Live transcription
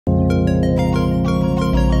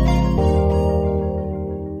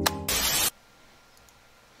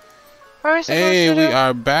What are we supposed Hey, to do? we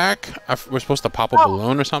are back. We're supposed to pop a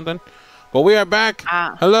balloon or something. But we are back.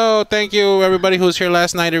 Hello, thank you everybody who was here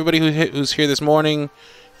last night, everybody who's here this morning.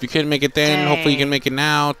 If you couldn't make it then, hopefully you can make it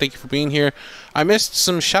now. Thank you for being here. I missed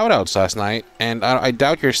some shout-outs last night, and I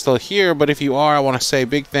doubt you're still here, but if you are, I want to say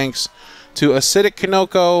big thanks to Acidic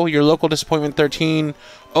Kanoko, Your Local Disappointment 13,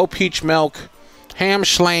 O Peach Milk, Ham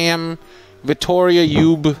Schlam, Victoria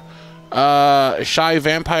Yub, Shy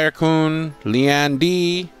Vampire Coon, Leanne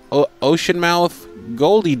D, Ocean Mouth,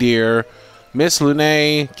 Goldie Deer, Miss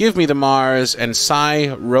Lune, Give Me the Mars, and Cy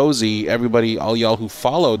Rosie, everybody, all y'all who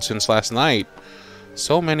followed since last night.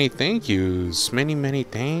 So many thank yous. Many, many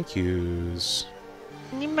thank yous.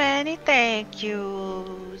 Many thank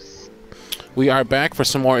yous. We are back for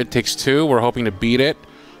some more It Takes Two. We're hoping to beat it.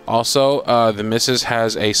 Also, the missus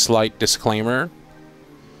has a slight disclaimer.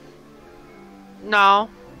 No.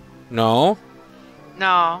 No?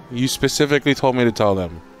 No. You specifically told me to tell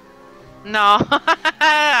them. No.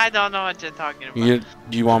 I don't know what you're talking about.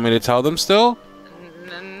 Do you want me to tell them still?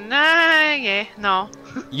 Nah, yeah, no.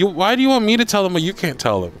 Why do you want me to tell them but you can't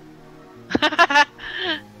tell them?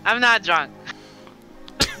 I'm not drunk.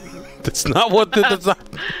 That's not what that's not.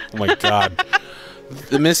 Oh my god.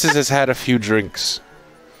 The missus has had a few drinks.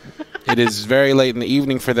 It is very late in the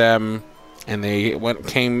evening for them, and they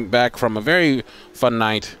came back from a very fun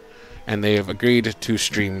night, and they have agreed to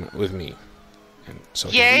stream with me. And so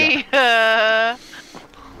yay!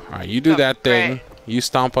 Alright, you do that thing. Great. You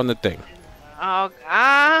stomp on the thing. Oh,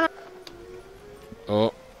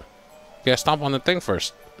 Oh. Yeah, stomp on the thing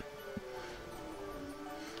first.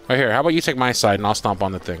 Right here, how about you take my side and I'll stomp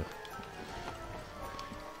on the thing.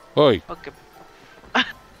 Oi.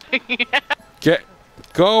 Okay.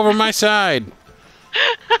 Go over my side.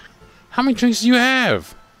 How many drinks do you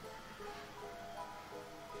have?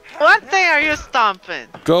 What thing are you stomping?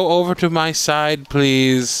 Go over to my side,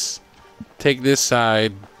 please. Take this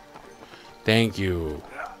side. Thank you.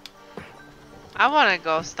 I want to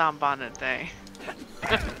go stomp on the thing.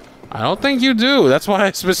 I don't think you do. That's why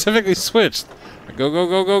I specifically switched. Go, go,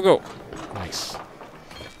 go, go, go. Nice.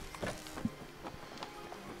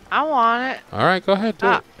 I want it. All right, go ahead.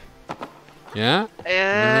 Do it. Yeah?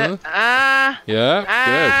 Yeah?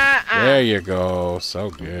 Good. There you go. So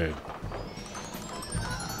good.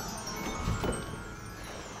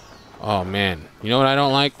 Oh, man. You know what I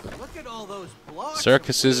don't like? Look at all those blocks.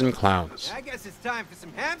 Circuses and clowns. I guess it's time for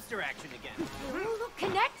some hamster action again. We all look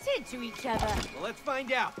connected to each other. Well, let's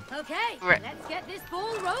find out. Okay, let's get this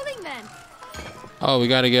ball rolling then. Oh, we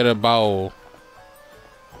gotta get a bowl.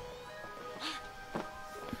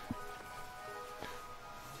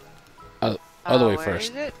 Other way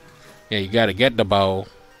first. Yeah, you gotta get the bowl.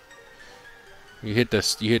 You hit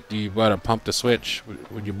this. You gotta pump the switch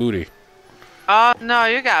with your booty. Oh no,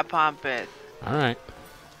 you gotta pump it. All right.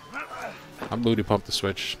 I booty pump the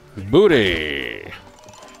switch. Booty.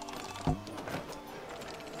 All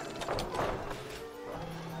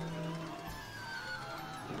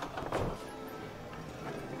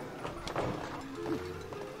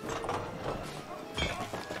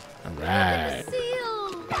right.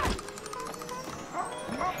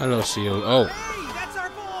 Hello, seal. Oh. Hey, that's our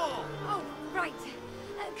ball. Oh, right.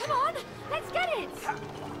 Come on, let's get it.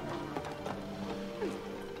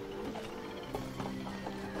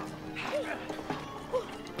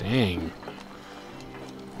 Dang.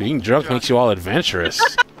 Being drunk makes you all adventurous.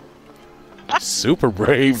 Super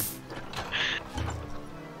brave.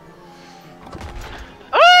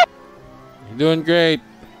 You're doing great.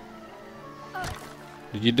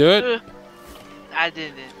 Did you do it? I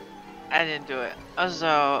didn't do it.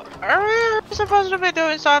 So, are we supposed to be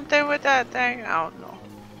doing something with that thing? I don't know.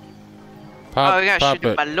 Pop, oh, you gotta pop shoot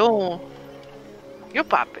the balloon. You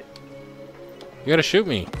pop it. You gotta shoot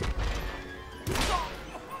me.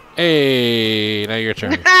 Hey, now your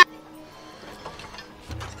turn.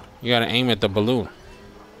 You gotta aim at the balloon.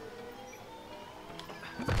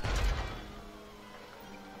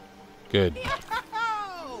 Good.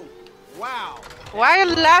 Wow. Why are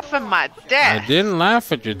you laughing at my death? I didn't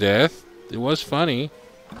laugh at your death. It was funny.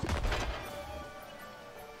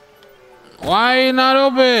 Why not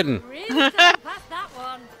open? Really don't pass that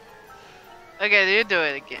one. Okay, you do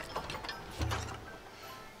it again.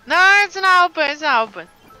 No, it's not open. It's not open.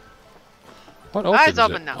 What opens it's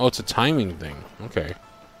open it? now. Oh, it's a timing thing. Okay.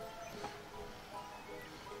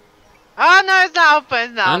 Oh no, it's not open.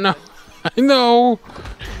 It's not I open. know. I know.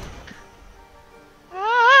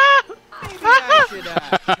 Maybe I should tell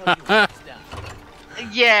you what's done.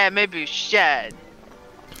 Yeah, maybe you should.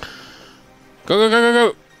 Go, go, go,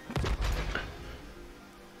 go, go.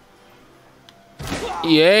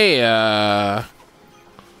 Yeah.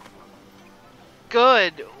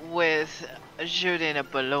 Good with shooting the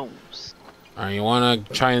balloons. Alright, you wanna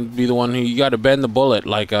try and be the one who you gotta bend the bullet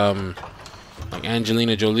like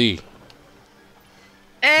Angelina Jolie.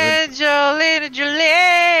 Angelina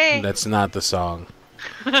Jolie. That's not the song.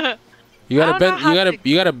 You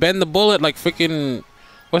gotta bend the bullet like freaking.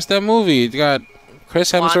 What's that movie? It got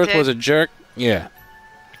Chris Hemsworth Wanted? was a jerk. Yeah.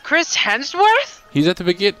 Chris Hemsworth? He's at the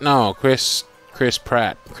beginning. No, Chris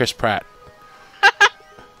Pratt. Chris Pratt.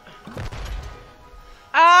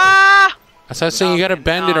 Ah! I started saying you gotta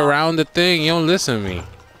bend it around the thing. You don't listen to me.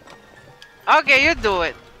 Okay, you do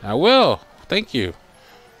it. I will. Thank you.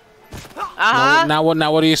 Now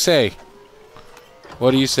what do you say?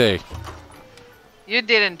 What do you say? You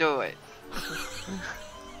didn't do it.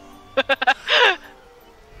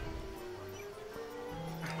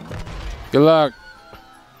 Good luck.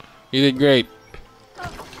 You did great.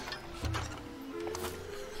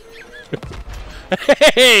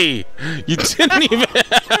 Hey! You didn't even...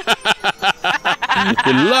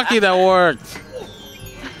 You're lucky that worked.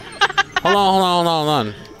 Hold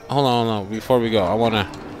on. Before we go, I wanna...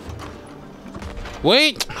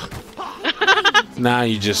 Wait! Now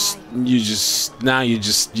you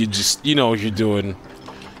know what you're doing.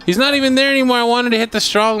 He's not even there anymore. I wanted to hit the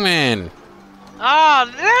strong man.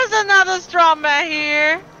 Oh, there's another strong man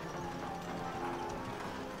here.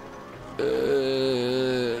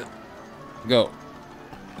 Go.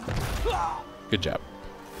 Good job.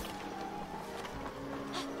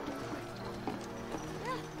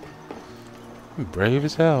 You're brave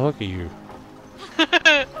as hell. Look at you.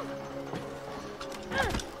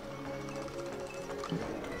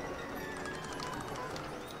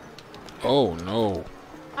 Oh no.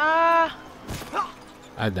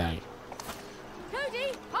 I died.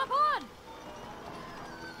 Cody, hop on.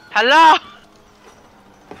 Hello.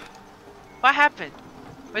 What happened?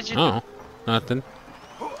 What'd you do? Oh, nothing.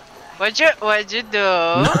 What'd you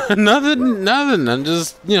do? Nothing. I'm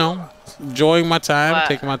just, enjoying my time,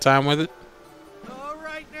 taking my time with it. All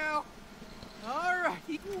right now. All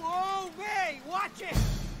right. Whoa, hey, watch it.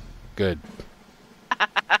 Good.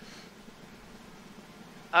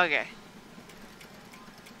 Okay.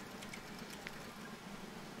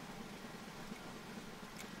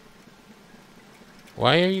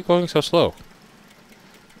 Why are you going so slow?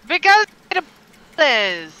 Because of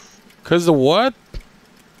this. Cause the what?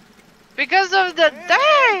 Because of the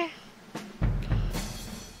day.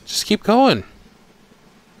 Just keep going.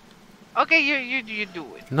 Okay, you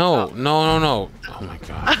do it. No. Oh my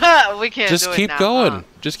god. We can't Just do keep it now, going. huh?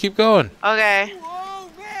 Just keep going. Okay. Whoa,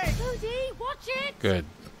 hey. Cody, watch it. Good.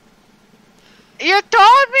 You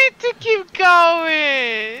told me to keep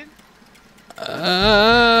going.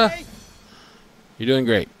 You're doing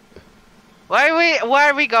great. Why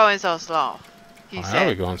are we going so slow? He Why are said.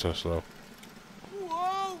 we going so slow?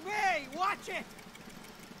 Whoa, hey, watch it.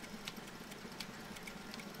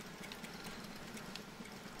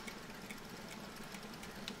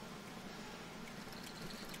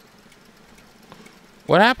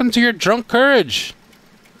 What happened to your drunk courage?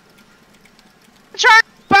 Try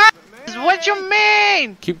what you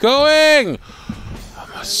mean? Keep going.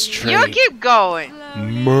 I'm a straight You keep going.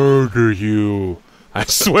 murder you. I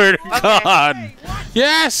swear to God.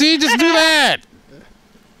 Yeah, see, just do that.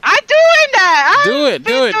 I'm doing that. Do it.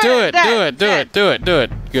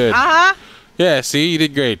 Good. Uh-huh. Yeah, see, you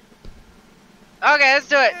did great. Okay, let's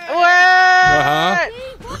do it.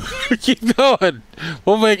 Keep going.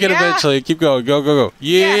 We'll make it eventually. Keep going. Go.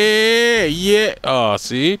 Yeah. Oh,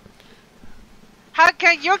 see? How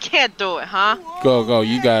can you can't do it, huh? Go.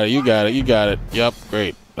 You got it. Yup,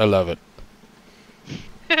 great. I love it.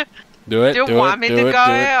 Do it. Do you want me to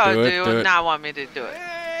go or do you not want me to do it?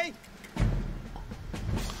 Hey.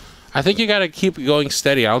 I think you gotta keep going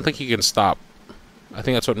steady. I don't think you can stop. I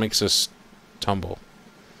think that's what makes us tumble.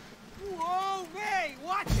 Whoa, hey,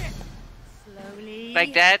 watch it. Slowly.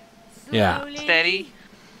 Like that? Yeah. Steady?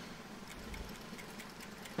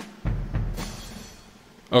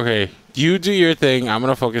 Okay, you do your thing. I'm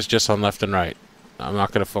gonna focus just on left and right. I'm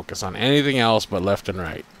not gonna focus on anything else but left and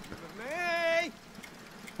right. Hey.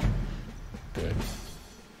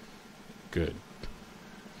 Good.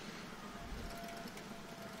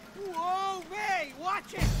 Whoa, hey,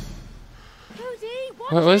 watch it. Cody,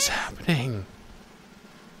 watch What was it. happening?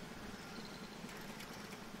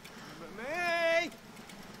 Hey.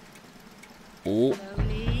 Ooh,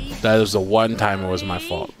 Slowly. that was the one time it was my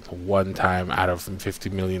fault. The one time out of 50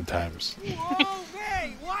 million times. Whoa,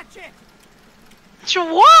 hey, watch it.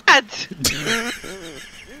 What?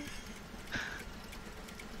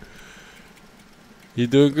 You're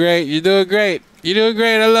doing great.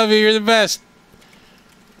 I love you. You're the best.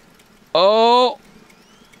 Oh.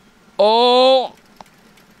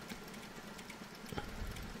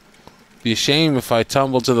 Be a shame if I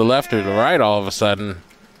tumble to the left or the right all of a sudden.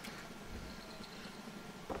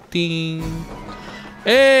 Ding.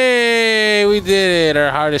 Hey, we did it.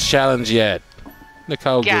 Our hardest challenge yet. Look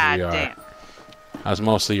how good we are. Damn. That was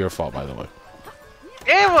mostly your fault, by the way.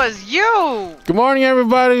 It was you. Good morning,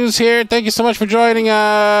 everybody who's here. Thank you so much for joining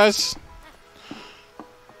us.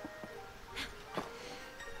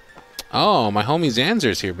 Oh, my homie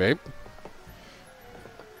Zanzer's here, babe.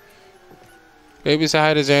 Baby, say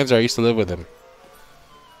hi to Zanzer. I used to live with him.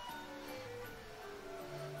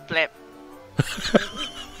 Flip.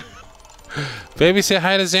 Baby, say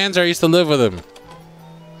hi to Zanzer. I used to live with him.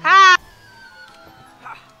 Hi.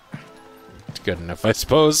 It's good enough, I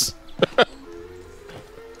suppose.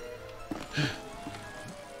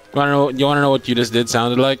 You wanna know what you just did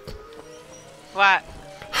sounded like? What?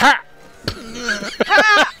 Ha!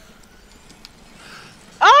 Ha!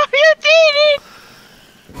 Oh, you did it!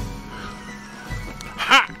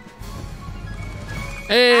 Ha!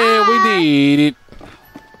 Hey, we did it.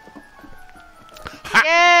 Ha!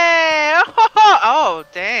 Yeah! Oh,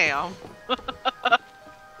 damn.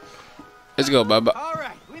 Let's go, Bubba. All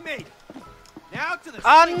right, we made it. Now to the.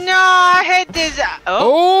 Oh no, I hate this.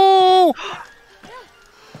 Oh!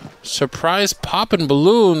 Surprise popping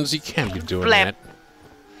balloons. You can't be doing that.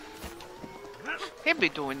 He'd be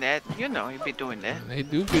doing that. You know he'd be doing that. They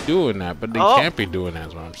do be doing that, but they can't be doing that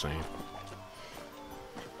is what I'm saying.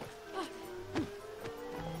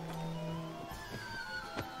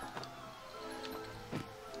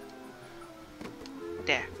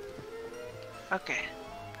 There. Okay.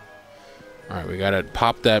 Alright, we gotta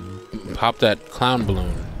pop that clown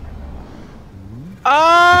balloon. Oh!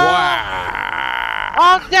 Wow!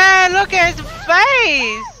 Oh, Dad, look at his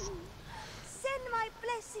face! Send my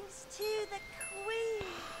blessings to the queen.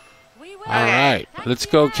 We will. Alright, let's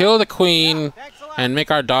go kill the queen and make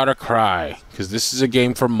our daughter cry. Because this is a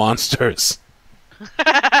game for monsters.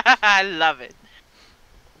 I love it.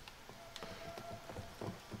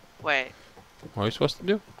 Wait. What are we supposed to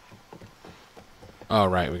do? Oh,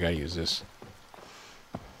 right, we gotta use this.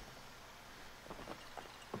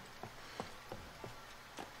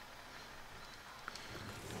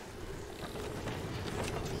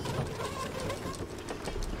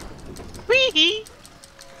 Wee-hee.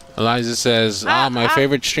 Eliza says, my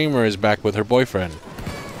favorite streamer is back with her boyfriend.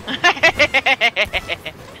 I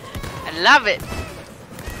love it.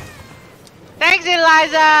 Thanks,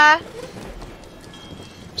 Eliza.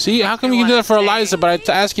 See, how come you can do that for Eliza, but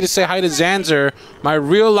I ask you to say hi to Zanzer, my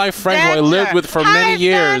real life friend who I lived with for many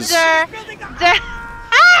years. Zanzer.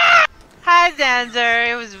 Hi,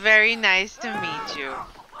 Zanzer. It was very nice to meet you.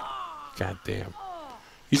 God damn.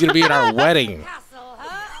 He's gonna be at our wedding.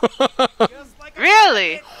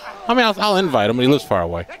 Really? I mean, I'll invite him, but he lives far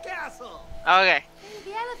away. Okay.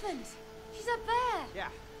 The elephant. She's up there. Yeah.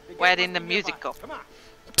 Wedding the musical. Come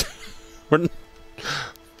on.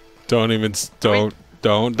 Don't even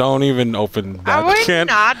open that. Are we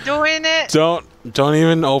not doing it? Don't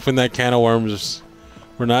even open that can of worms.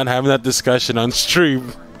 We're not having that discussion on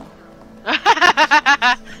stream.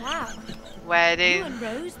 Wow. Wedding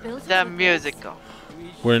the musical.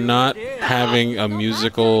 We're not having a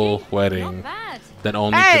musical wedding that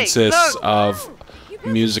only consists of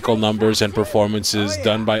musical numbers and performances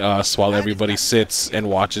done by us while everybody sits and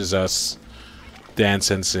watches us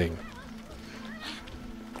dance and sing.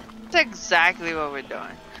 That's exactly what we're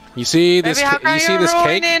doing. You see this? You see this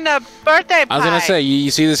cake? A birthday pie? I was gonna say,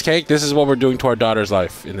 you see this cake? This is what we're doing to our daughter's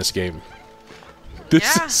life in this game.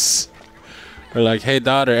 This is. We're like, hey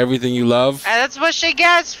daughter, everything you love. And that's what she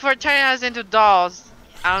gets for turning us into dolls.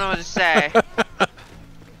 I don't know what to say.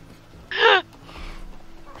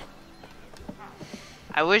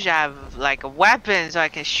 I wish I have like a weapon so I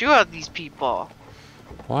can shoot at these people.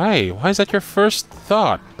 Why? Why is that your first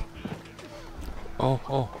thought? I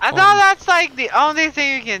thought that's like the only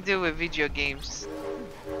thing you can do with video games.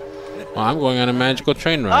 Well, I'm going on a magical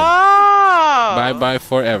train ride. Oh! Bye bye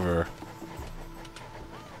forever.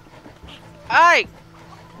 Hey!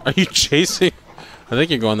 Are you chasing? I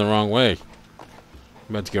think you're going the wrong way.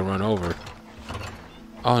 I'm about to get run over.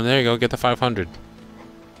 Oh, and there you go. Get the 500.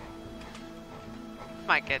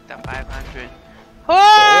 Might get the 500.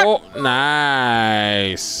 Oh,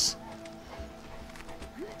 nice.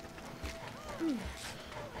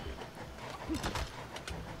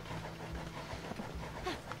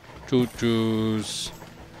 Choo-choos.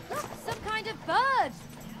 Some kind of bird.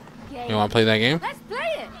 You want to play that game? Let's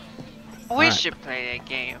play it. We should play that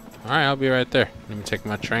game. Alright, I'll be right there. Let me take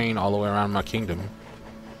my train all the way around my kingdom.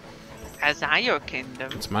 That's not your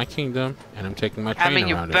kingdom. It's my kingdom, and I'm taking my train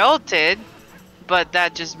around it. You built it, but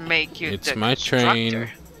that just make you It's my train.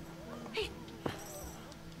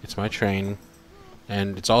 It's my train.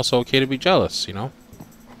 And it's also okay to be jealous, you know?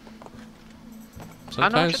 I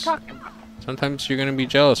know what you're talking about. Sometimes you're gonna be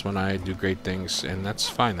jealous when I do great things, and that's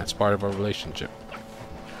fine. That's part of our relationship.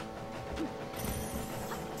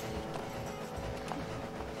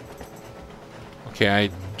 Okay, I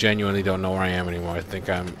genuinely don't know where I am anymore. I think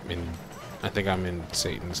I'm in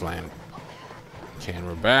Satan's land. Okay, and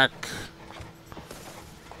we're back.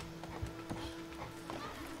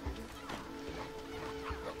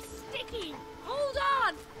 Sticky! Hold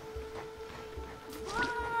on!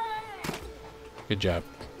 Good job.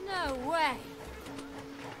 No way!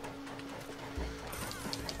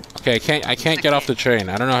 Okay, I can't get off the train.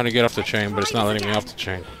 I don't know how to get off the train, but it's not letting me off the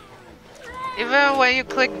train. Even when you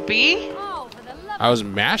click B? Oh, for the love I was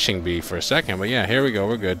mashing B for a second, but yeah, here we go.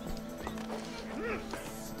 We're good.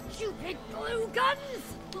 stupid glue guns!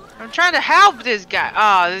 I'm trying to help this guy.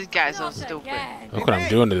 Oh, this guy's so Not stupid. again. Look what I'm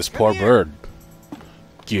doing to this poor bird.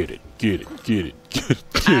 Get it, get it, get it, get it,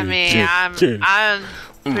 get I it, mean, get it. I'm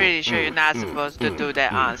pretty sure you're not supposed to do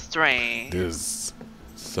that on string. There's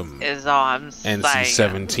some Is all I'm saying.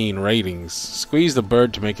 NC-17 ratings. Squeeze the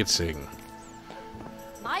bird to make it sing.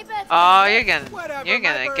 My bird's Oh, cuter. you're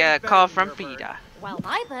gonna get a call from Peter. Well,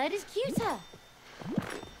 my bird is cuter.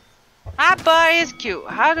 My boy is cute.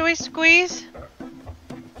 How do we squeeze?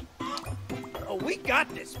 Oh, we got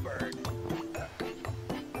this bird.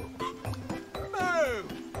 Move!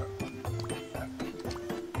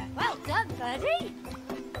 Well done, birdie.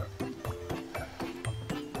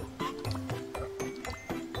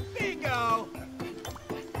 Bingo!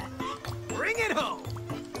 Bring it home!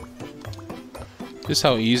 This is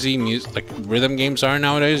how easy music, like rhythm games are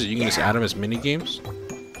nowadays. You can just add them as mini games.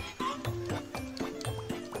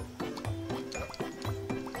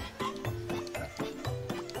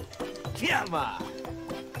 Come on!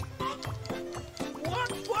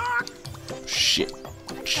 Walk, walk! Shit,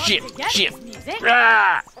 shit, Don't forget shit. this music.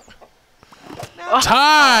 Ah!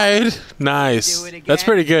 Tied. Nice. Do it again. That's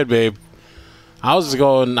pretty good, babe. I was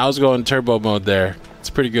going turbo mode there. It's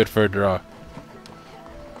pretty good for a draw.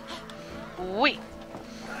 Wait.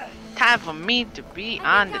 Time for me to be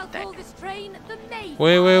on the I'll call thing. this train the Mayflower.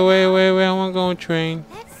 Wait. I want to go on train.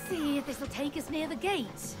 Let's see if this will take us near the gate.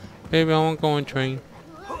 Baby, I want to go on train.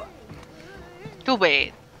 Too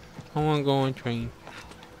bad. I want to go on train.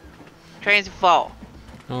 Train's full.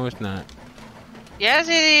 No, it's not. Yes,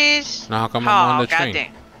 it is. Now how come I'm on the train?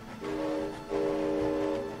 Goddamn.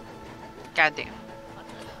 Goddamn.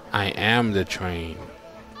 I am the train.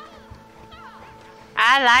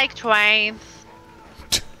 I like trains.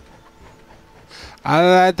 I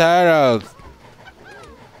like turtles.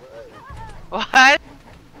 What?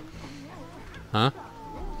 Huh?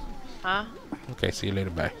 Huh? Okay, see you later.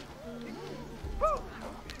 Bye.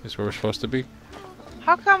 This is where we're supposed to be?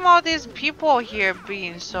 How come all these people here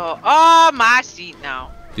being so... Oh, my seat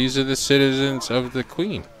now. These are the citizens of the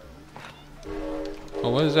Queen. Oh,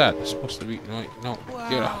 what is that? It's supposed to be... No, wait, no.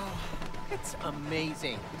 Get off. It's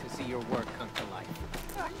amazing to see your work come to life.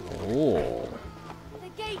 Oh. The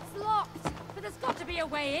gate's locked, but there's got to be a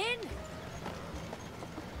way in.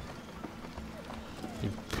 You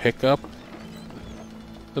pick up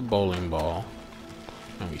the bowling ball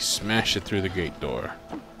and we smash it through the gate door.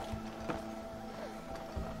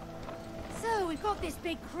 So we've got this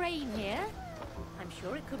big crane here. I'm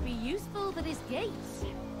sure it could be useful for this gate.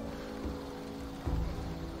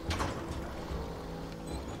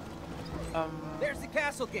 There's the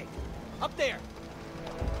castle gate. Up there.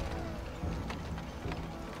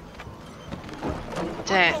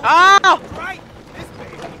 Dang. Oh! Right. This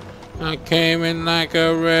baby. I came in like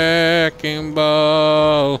a wrecking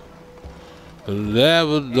ball.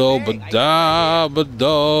 Level do da ba do.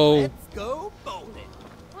 Let's go bowling.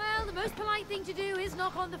 Well, the most polite thing to do is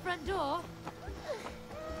knock on the front door.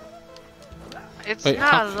 It's Wait,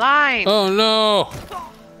 not aligned. Oh no!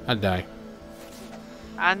 I die.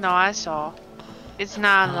 I know, I saw. It's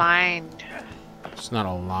not aligned. It's not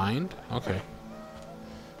aligned? Okay.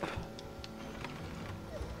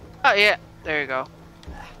 Oh, yeah. There you go.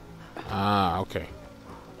 Ah, okay.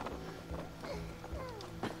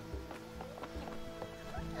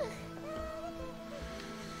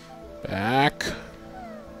 Back.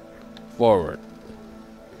 Forward.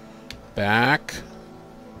 Back.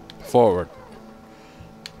 Forward.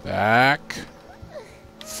 Back.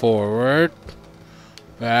 Forward.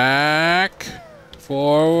 Back.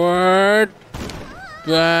 Forward.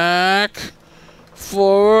 Back.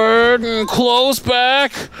 Forward and close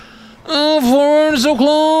back. Oh, forward, so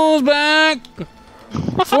close back.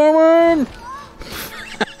 Forward.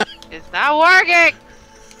 It's not working.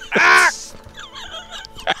 Ah!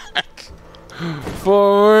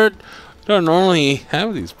 Forward. don't normally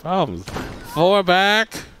have these problems. Forward,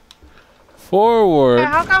 back. Forward. Hey,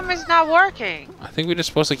 how come it's not working? I think we're just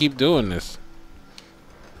supposed to keep doing this.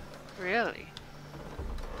 Really?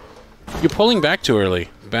 You're pulling back too early.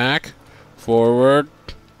 Back. Forward.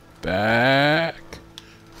 Back.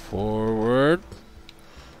 Forward.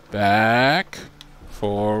 Back.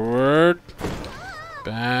 Forward.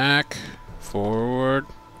 Back. Forward.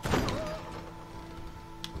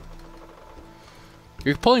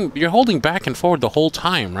 You're holding back and forward the whole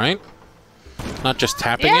time, right? Not just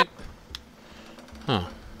tapping it? Huh.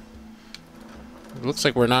 It looks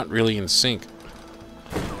like we're not really in sync.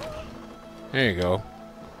 There you go.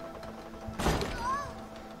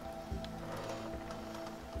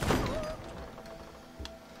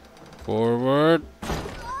 Forward. Is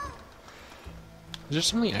there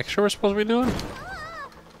something extra we're supposed to be doing?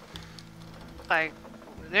 Like,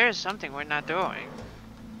 there's something we're not doing.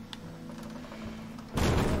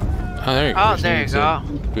 Oh, there you go. Oh, there you go.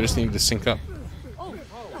 We just need to sync up.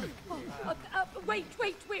 Wait,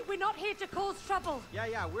 we're not here to cause trouble.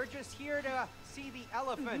 Yeah, we're just here to see the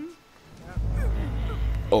elephant.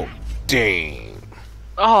 Oh, dang.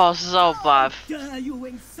 Oh, so buff. Dare you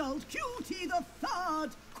insult Cutie the Third,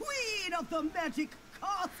 Queen of the Magic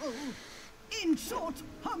Castle? In short,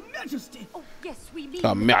 Her Majesty. Oh, yes, we mean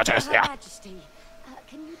Her Majesty. Her Majesty.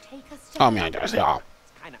 Can you take us to Her Majesty. It's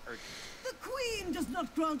kind of urgent. The Queen does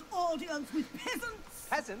not grant audience with peasants.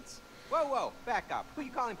 Peasants? Whoa, back up. Who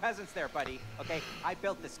you calling peasants there, buddy? Okay, I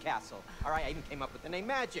built this castle. All right, I even came up with the name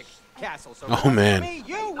Magic Castle. So Oh, man. me,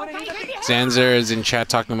 you wouldn't even be... Zanzer is in chat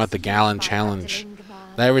talking about the gallon challenge.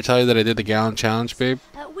 Did I ever tell you that I did the gallon challenge, babe?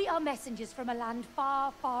 We are messengers from a land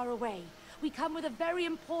far, far away. We come with a very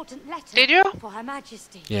important letter. Did you? For Her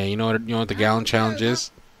Majesty. Yeah, you know what the gallon challenge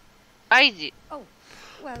is? I did. Oh,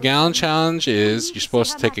 well, The gallon challenge is you're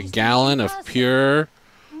supposed to take a gallon of pure,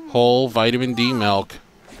 whole vitamin D milk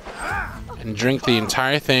and drink the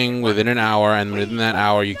entire thing within an hour, and within that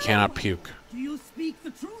hour you cannot puke. Do you speak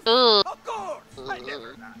the truth? Ugh. Of course! I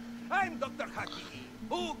never lie. I'm Dr. Haki,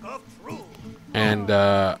 Book of Truth. And,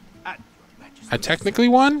 At your Majesty's I technically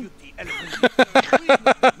won? Beauty elephant.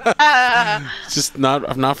 It's just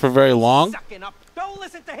not for very long. Sucking up. Don't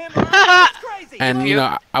listen to him. He's crazy. And, you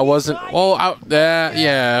know, I wasn't,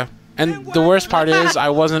 yeah. And the worst part is I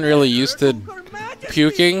wasn't really used to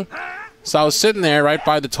puking. So I was sitting there right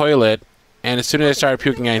by the toilet, and as soon as I started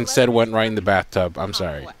puking, I instead went right in the bathtub. I'm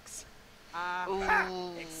sorry.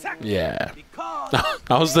 Yeah.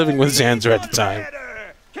 I was living with Zanzer at the time.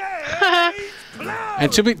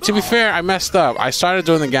 And to be fair, I messed up. I started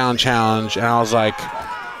doing the gallon challenge, and I was like,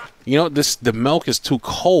 you know, the milk is too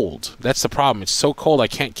cold. That's the problem. It's so cold I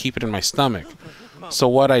can't keep it in my stomach. So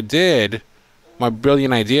what I did, my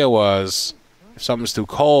brilliant idea was, if something's too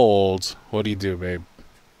cold, what do you do, babe?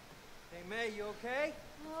 Hey, May, you okay?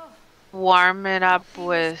 Warm it up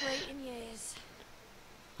with.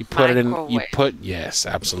 You put it in. Microwave. Yes,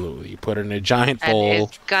 absolutely. You put it in a giant And bowl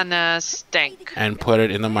it's gonna stink. and put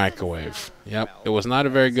it in the microwave. Yep, it was not a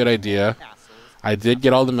very good idea. I did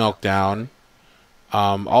get all the milk down.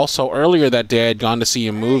 Also, earlier that day, I'd gone to see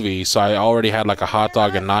a movie, so I already had like a hot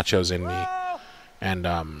dog and nachos in me. And,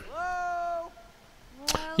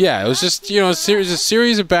 yeah, it was just, you know, a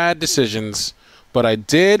series of bad decisions. But I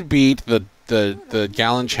did beat the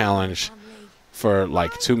gallon challenge for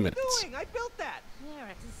like 2 minutes. I built that. Yeah,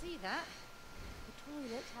 I can see that. The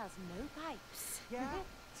toilet has no pipes. Yeah.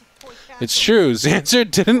 It's a toy castle. It's true. Zanzer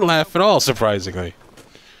didn't laugh at all, surprisingly.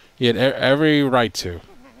 He had every right to.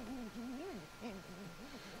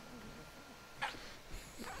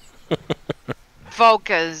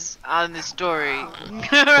 Focus on the story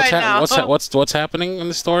right now. What's happening in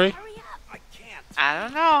the story? I can't. I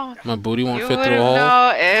don't know. My booty won't You fit through wouldn't a hole.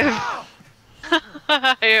 know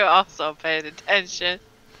if you also paid attention.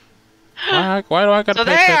 Why do I gotta So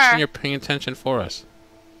pay attention? there. You're paying attention for us.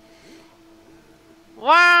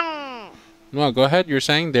 Wow. No, go ahead. You're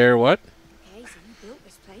saying there what? Okay, so you built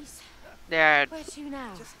this place. They're Where to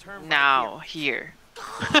now? Just turn right now here.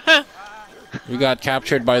 We got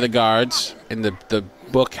captured by the guards, and the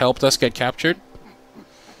book helped us get captured.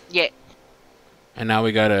 Yeah. And now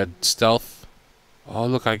we got a stealth. Oh,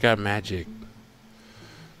 look, I got magic.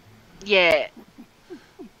 Yeah.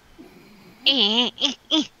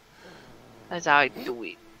 That's how I do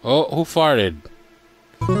it. Oh, who farted?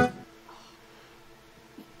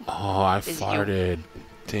 Oh, I It's you. farted.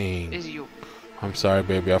 Dang. Is you. I'm sorry,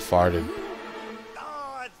 baby. I farted.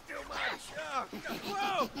 Oh, it's too much.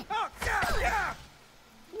 Whoa. Oh, yeah.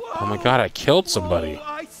 Whoa. Oh my god, I killed somebody. Whoa,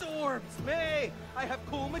 ice orbs. May, I have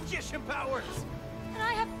cool magician powers. And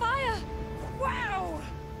I have fire. Wow.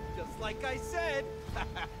 Just like I said,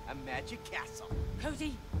 a magic castle.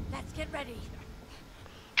 Cody, let's get ready.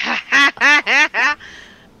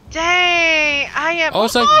 Dang, I am. Oh,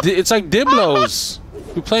 it's like Diblos.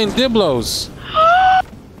 We're playing Diblos. Oh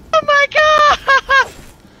my god!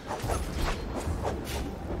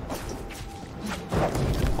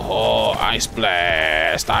 Oh, ice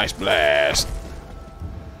blast, ice blast.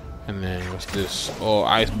 And then what's this? Oh,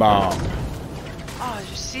 ice bomb. Oh, did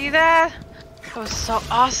you see that? That was so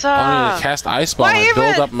awesome. I need to cast ice bomb and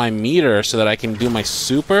build up my meter so that I can do my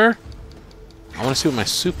super. I want to see what my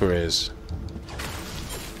super is.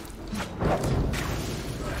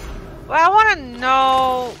 Well, I want to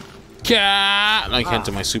know. I can't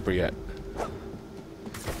do my super yet.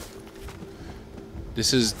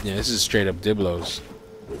 This is straight up Diblos.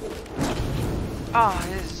 Oh,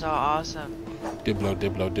 this is so awesome. Diblo,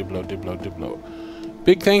 Diblo, Diblo, Diblo, Diblo.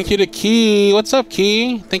 Big thank you to Key. What's up,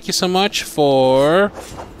 Key? Thank you so much for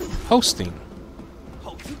hosting.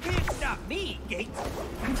 Oh, you can't stop me, Gates.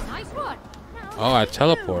 Nice one. Oh, I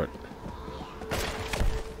teleport.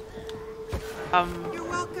 You're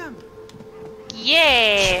welcome.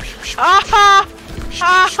 Yeah.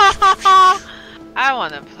 I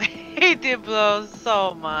want to play Diblo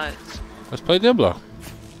so much. Let's play Diblo.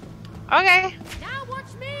 Okay. Now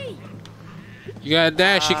watch me. You got a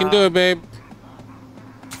dash. You can do it, babe.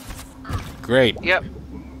 Great. Yep.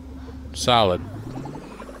 Solid.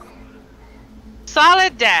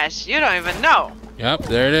 Solid dash. You don't even know. Yep,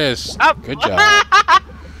 there it is. Oh. Good job.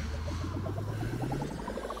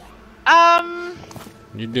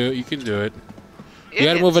 You can do it. You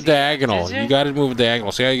gotta move a diagonal. You gotta move a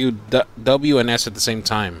diagonal. So you gotta do W and S at the same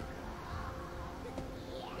time.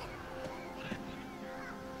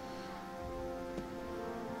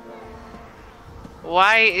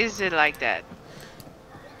 Why is it like that?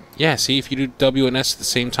 Yeah, see, if you do W and S at the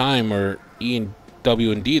same time, or E and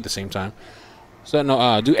W and D at the same time. So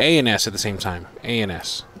no, do A and S at the same time. A and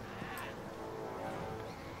S.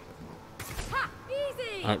 Ha,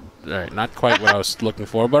 easy. Alright, not quite what I was looking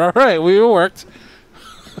for, but alright, we worked.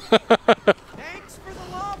 Thanks for the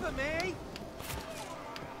lava, May.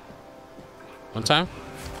 One time?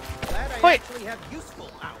 Glad I Wait. actually have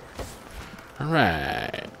useful hours.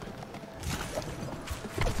 Alright.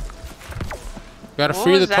 Gotta What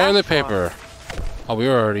free the was that toilet for? paper. Oh,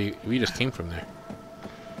 we just came from there.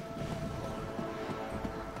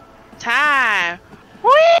 Time.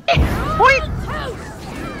 Whee! Whee!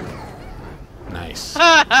 Nice. Oh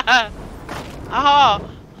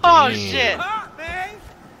Damn. shit. Ah, May.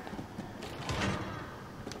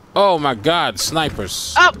 Oh my god,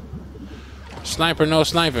 snipers. Oh. Sniper, no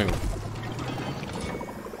sniping.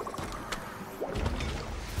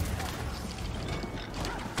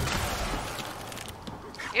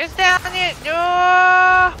 It's down it.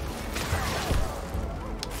 No.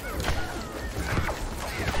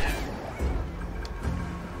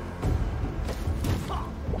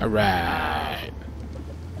 Alright.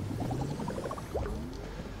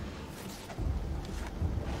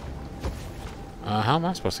 How am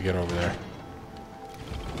I supposed to get over there?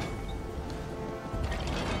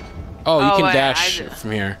 Oh, you can wait, dash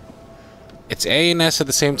from here. It's A and S at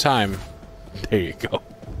the same time. There you go.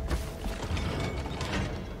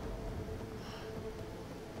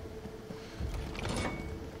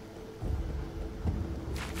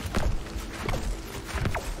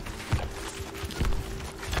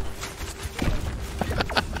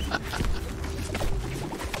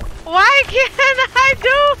 Why can't I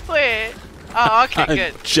do it? Oh, okay, I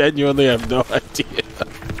good. genuinely have no idea.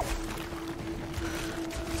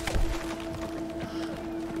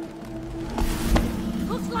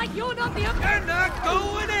 Looks like you're not the You're not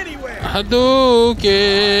going anywhere.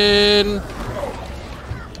 Hadouken!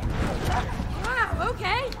 Wow,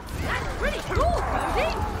 okay. That's pretty cool,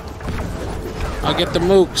 Cody. I'll get the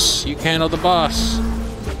mooks. You handle the boss.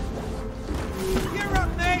 You're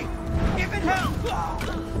up, May. Give it help.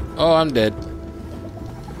 Oh, I'm dead.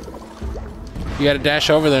 You gotta dash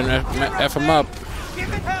over there and F him up.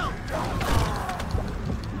 Give it help.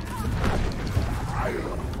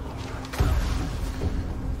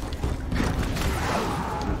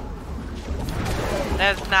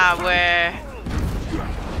 That's not where.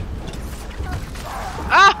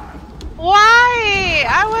 Oh! Why?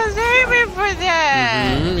 I was aiming for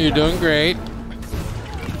that! You're doing great.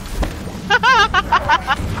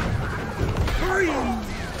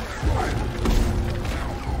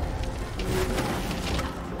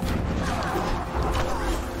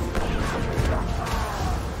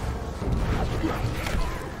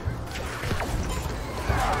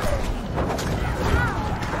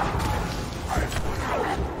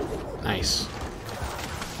 Nice.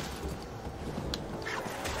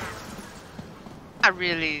 not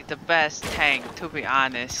really the best tank, to be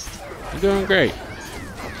honest. You're doing great.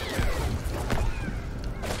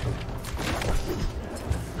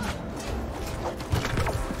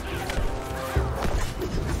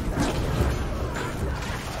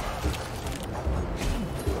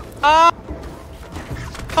 Oh,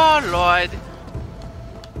 oh Lord.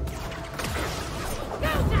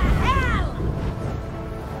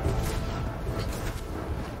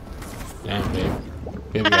 Damn, babe.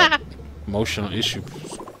 Baby got emotional issues.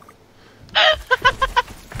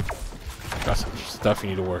 Got some stuff you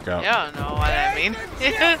need to work out. You don't know what I mean.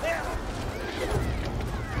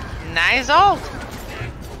 Nice ult.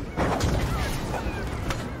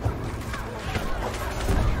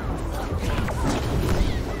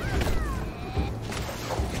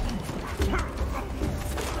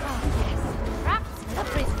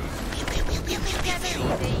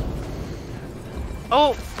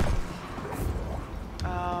 Oh.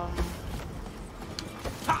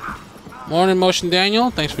 Morning, Motion Daniel.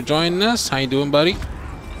 Thanks for joining us. How you doing, buddy?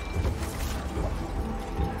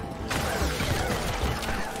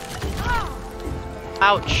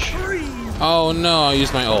 Ouch. Oh no, I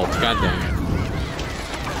used my ult. God damn it.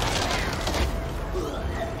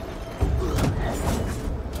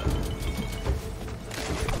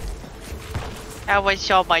 That was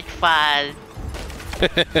so much fun.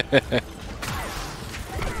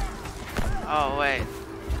 Oh wait.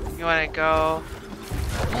 You wanna go?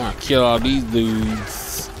 I want to kill all these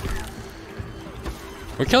dudes.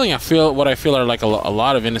 We're killing, what I feel are like a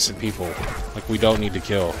lot of innocent people. Like we don't need to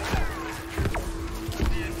kill.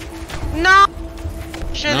 No!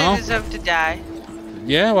 Shouldn't No? deserve to die.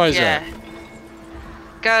 Yeah? Why is Yeah. that?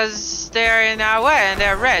 Because they're in our way and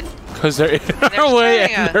they're red. Because they're in our way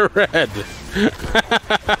shooting and they're red.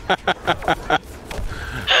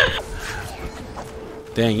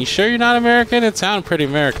 Dang, you sure you're not American? It sounded pretty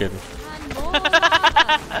American. You're just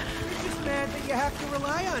mad that you have to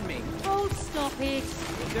rely on me. Oh, stop it.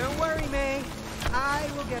 Don't worry, May. I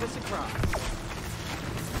will get us across.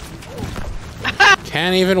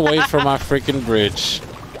 Can't even wait for my freaking bridge.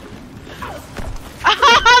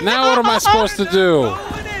 Now what am I supposed to do?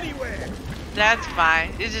 Going anywhere. That's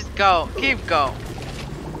fine. You just go. Keep going.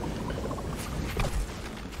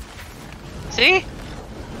 See?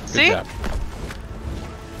 Good See? job.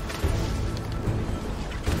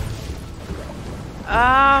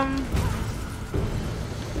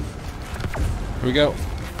 Here we go.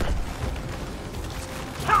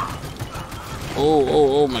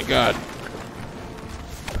 Oh my god.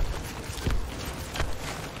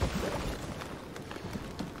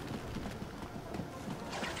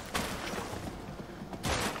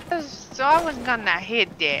 So I was gonna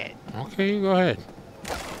hit that. Okay, you go ahead.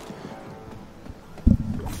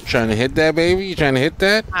 Trying to hit that, baby? You trying to hit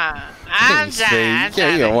that? I'm trying.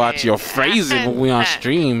 Yeah, you gotta watch your phrasing when we on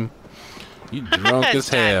stream. You drunk as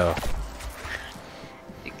hell.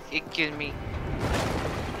 Excuse me.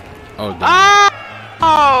 Oh, damn.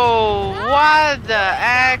 Oh, what the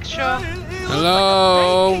actual?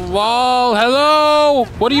 Hello, Wall. Hello.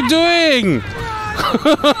 What are you doing?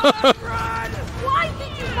 Why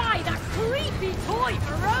did you buy that creepy toy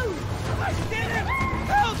for Rose? I didn't.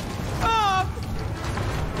 Help! Stop!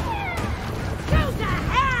 Go to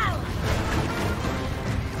hell!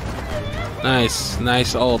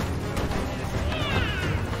 Nice ult.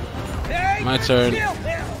 My turn.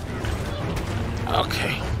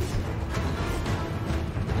 Okay.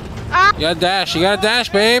 You got a dash. You got a dash,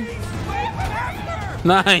 babe.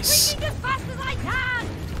 Nice. As fast as I can!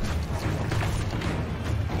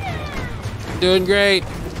 Doing great.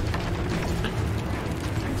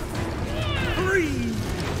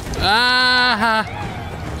 Ah!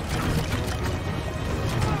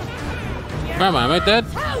 Where am I? Am I dead?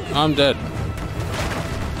 Oh, I'm dead.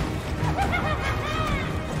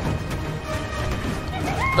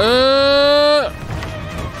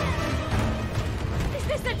 Is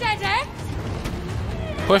this a dead end?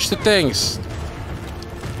 Push the things.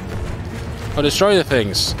 Or destroy the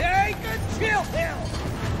things. Hey, good chill, Hill.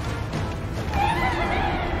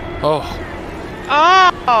 Oh,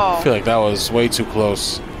 Oh! I feel like that was way too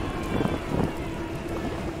close.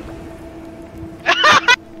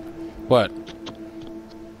 What?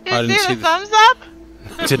 I Did didn't you see see the the- thumbs up?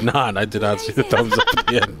 I did not. I did not see the thumbs up at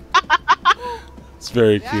the end. It's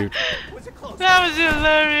very cute. Was it close? That was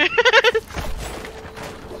hilarious.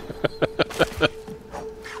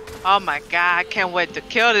 Oh my god, I can't wait to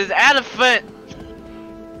kill this elephant.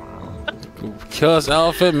 Kill this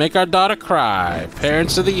elephant, make our daughter cry.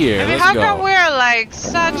 Parents of the year. I mean, Let's how go. come we're like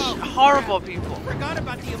such horrible people? Forgot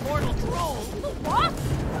about the immortal troll. What?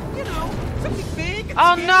 You know, something big. And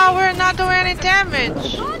Oh scary. no, we're not doing any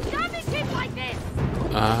damage. Can't damage him like this!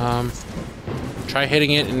 Try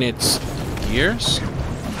hitting it in its gears.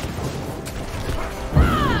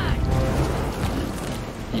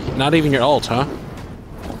 Not even your ult, huh?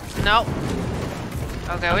 Nope.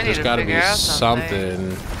 Okay, we need to gotta figure be out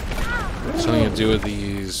something. Something to do with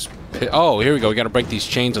these. Oh, here we go. We gotta break these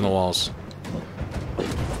chains on the walls.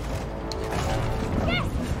 Yes,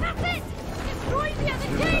 that's it! Destroy the other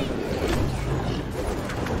chain!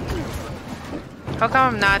 How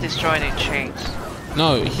come I'm not destroying any chains?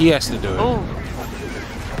 No, he has to do it. Oh.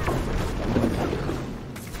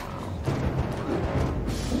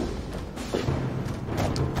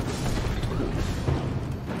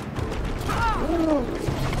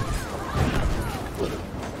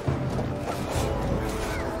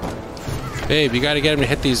 Babe, you gotta get him to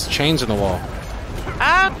hit these chains on the wall.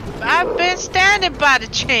 I've been standing by the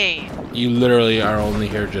chain. You literally are only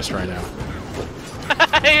here just right now.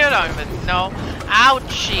 You don't even know.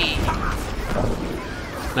 Ouchie.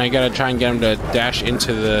 Now you gotta try and get him to dash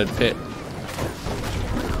into the pit.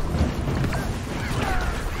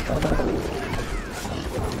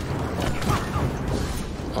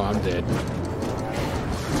 Oh, I'm dead.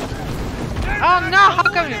 Oh no, how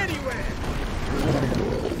come you...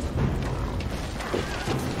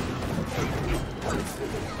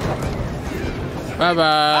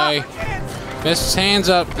 Bye-bye. Miss Hands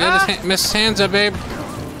up. Miss Hands up, babe.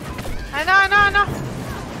 I know.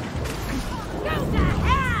 Go to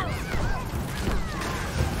hell!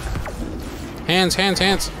 Hands.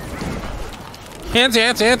 Hands.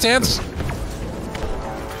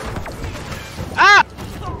 Ah!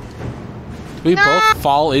 We No! both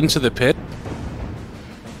fall into the pit.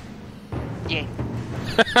 Yeah.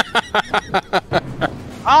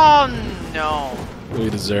 Oh no.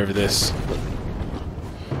 We deserve this.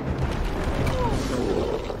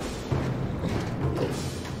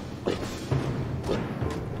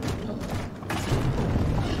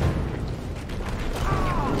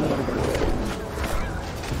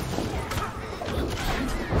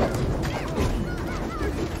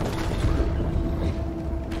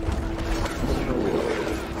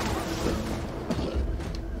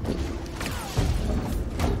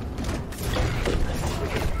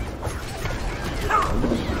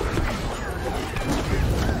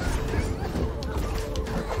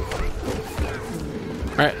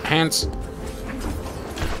 Alright, hands.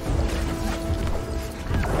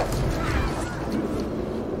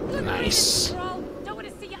 Nice. Don't want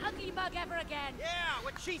to see your ugly mug ever again. Yeah,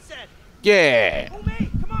 what she said. Yeah. Oh,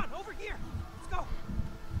 mate, come on, over here. Let's go.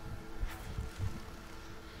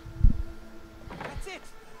 That's it.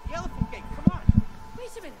 The elephant gate, come on.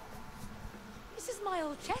 Wait a minute. This is my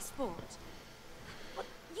old chessboard. What,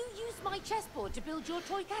 you used my chessboard to build your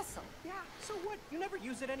toy castle? Yeah, so what? You never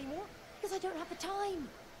use it anymore? Because I don't have the time.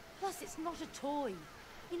 Plus, it's not a toy.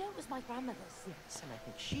 You know, it was my grandmother's. Yes, and I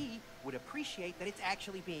think she would appreciate that it's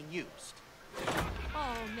actually being used.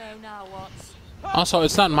 Oh, no, now what? Also,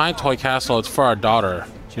 it's not my toy castle, it's for our daughter.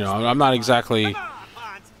 You know, I'm not exactly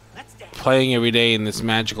playing every day in this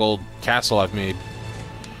magical castle I've made.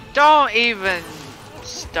 Don't even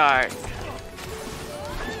start.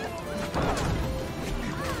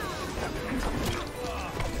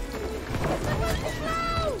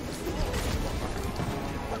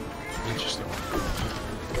 Interesting.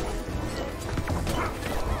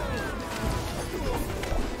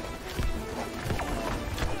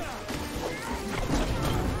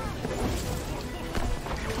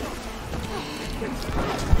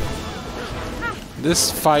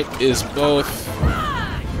 This fight is both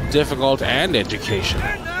difficult and educational.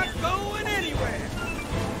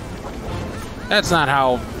 That's not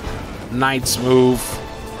how knights move.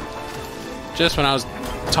 Just when I was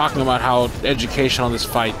talking about how educational this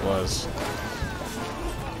fight was.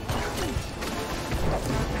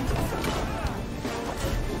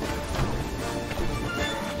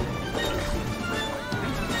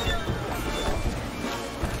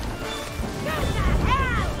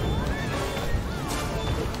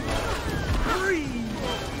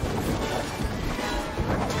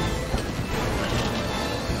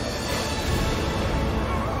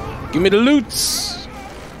 Give me the loots.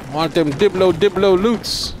 Want them diblo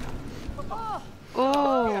loots.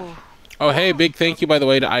 Ooh. Oh, hey, big thank you, by the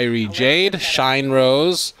way, to Irie Jade, Shine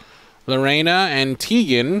Rose, Lorena, and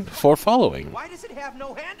Tegan for following. Why does it have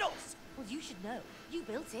no handles? Well, you should know. You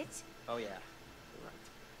built it. Oh, yeah.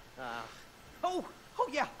 Right. Oh,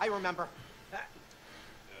 yeah, I remember.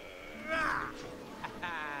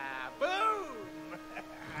 Boom!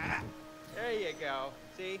 There you go.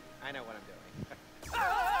 See? I know what I'm doing.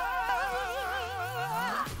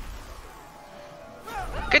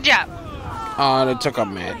 Good job. Oh, they took up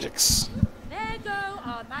magics. There go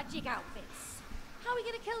our magic outfits. How are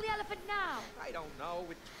we gonna kill the elephant now? I don't know.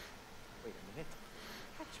 Wait a minute.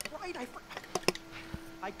 That's right.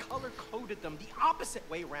 I color-coded them the opposite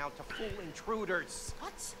way round to fool intruders.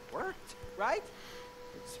 What? Worked, right?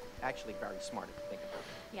 It's actually very smart if you think about it.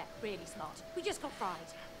 Yeah, really smart. We just got fried.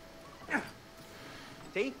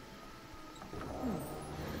 See?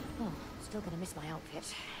 Oh, still gonna miss my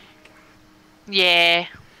outfit. Yeah.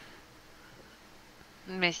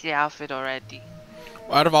 Miss the outfit already.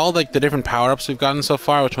 Out of all like the different power-ups we've gotten so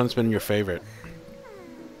far, which one's been your favorite?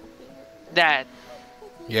 That.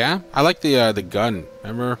 Yeah, I like the gun.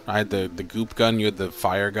 Remember, I had the goop gun. You had the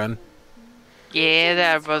fire gun. Yeah,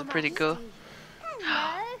 they're both pretty cool.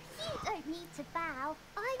 Hello, you don't need to bow.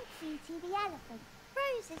 I'm Cutie the elephant,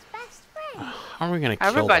 Rose's best friend. How are we gonna kill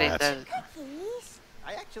Everybody that? does. Cookies?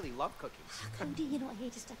 I actually love cookies. Cody, you're not here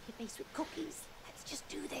to stuff your face with cookies. Let's just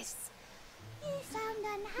do this. You sound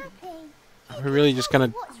unhappy. Are we really just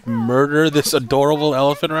gonna murder this adorable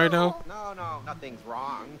elephant right now? No, nothing's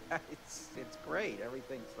wrong. It's great.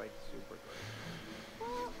 Everything's like super great.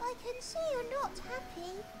 Well, I can see you're not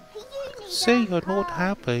happy. You need Say a you're not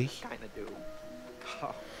hug. happy. Kinda do.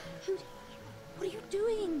 Oh, Cody, what are you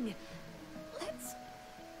doing? Let's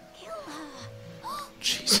kill her.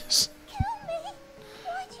 Jesus. Kill me?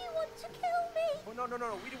 Why do you want to kill me? oh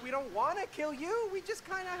no. We don't want to kill you. We just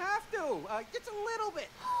kind of have to. Just a little bit.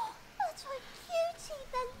 But I'm Cutie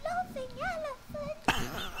the loving elephant. I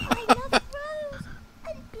love Rose,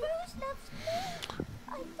 and Rose loves me.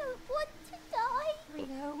 I don't want to die. We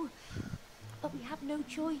know, but we have no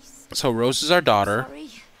choice. So Rose is our daughter. Sorry.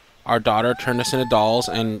 Our daughter turned us into dolls,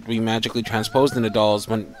 and we magically transposed into dolls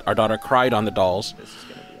when our daughter cried on the dolls.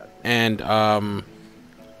 And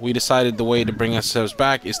we decided the way to bring ourselves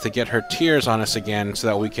back is to get her tears on us again, so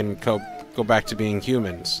that we can go back to being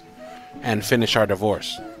humans and finish our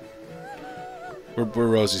divorce. We're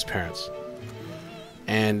Rosie's parents.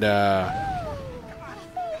 And yeah,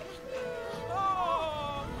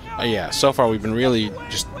 so far we've been really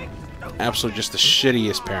just absolutely just the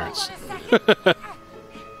shittiest parents.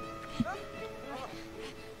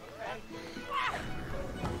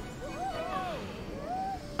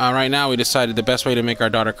 Right now we decided the best way to make our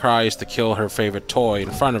daughter cry is to kill her favorite toy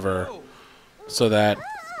in front of her, so that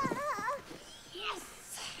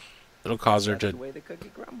it'll cause her The to, way the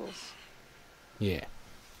cookie crumbles. yeah.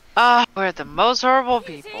 We're the most horrible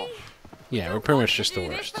people. Yeah, we're pretty much just the Do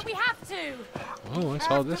this, worst. but we have to. Oh, I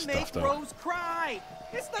saw this stuff though. Rose cry.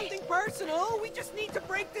 It's nothing personal. We just need to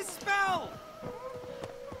break this spell.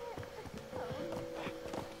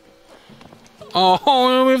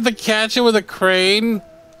 Oh, we have to catch it with a crane.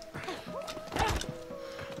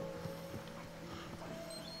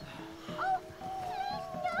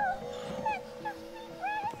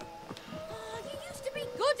 Oh, you used to be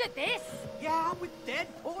good at this. Yeah, with dead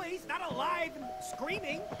toys, not alive and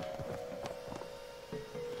screaming.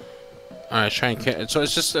 All right, try and catch. So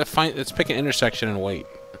it's just let's pick an intersection and wait.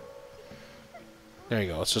 There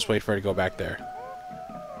you go. Let's just wait for her to go back there.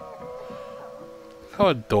 How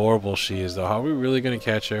adorable she is, though. How are we really gonna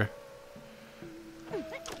catch her?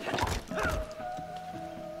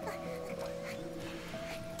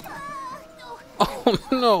 Oh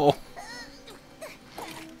no!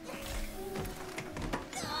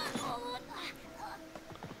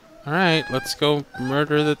 All right, let's go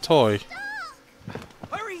murder the toy.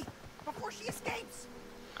 Hurry before she escapes.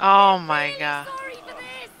 Oh my god. Sorry for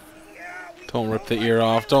this. Don't rip the ear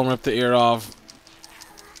off. Don't rip the ear off.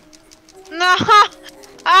 No!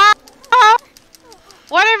 Ah! Ah!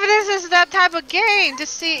 What if this is that type of game to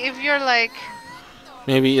see if you're like...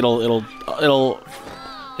 Maybe it allows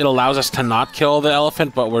us to not kill the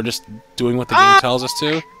elephant, but we're just doing what the game tells us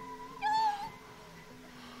to.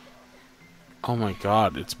 Oh my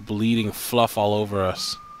god, it's bleeding fluff all over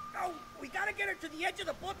us. No, we gotta get her to the edge of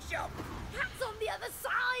the bookshelf. Cat's on the other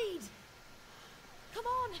side. Come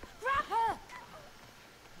on, grab her.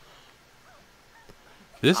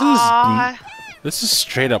 This is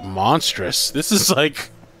straight up monstrous. This is like...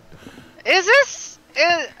 Is this...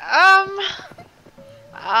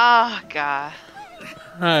 Oh god.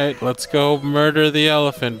 Alright, let's go murder the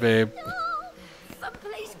elephant, babe.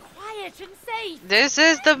 Someplace quiet and safe. This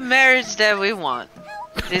is the marriage that we want.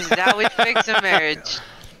 This is how we fix a marriage.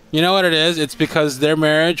 You know what it is? It's because their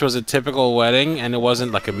marriage was a typical wedding and it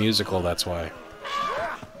wasn't like a musical, that's why.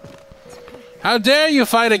 How dare you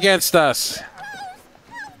fight against us?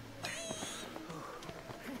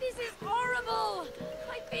 This is horrible.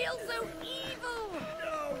 I feel so evil.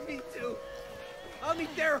 No, me too. I'll need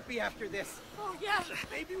therapy after this. Oh yeah.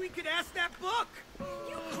 Maybe we could ask that book.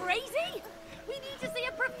 You crazy? We need to see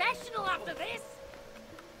a professional after this.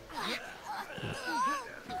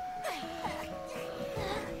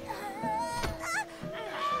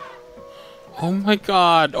 Oh my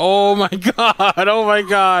god. Oh my god. Oh my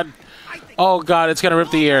god. Oh god, it's gonna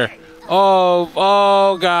rip the ear.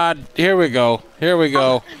 Oh god. Here we go. Here we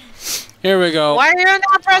go. Here we go. Why are you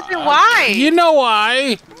not pressing Y? You know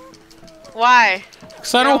why? Why?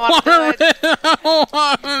 Because I don't want to.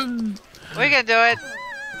 We can do it.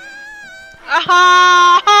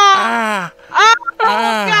 Ah!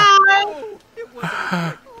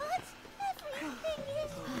 God!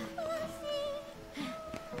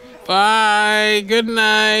 Bye. Good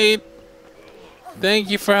night.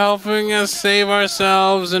 Thank you for helping us save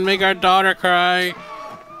ourselves and make our daughter cry.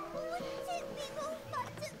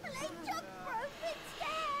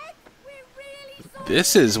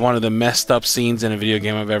 This is one of the messed up scenes in a video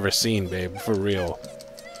game I've ever seen, babe. For real.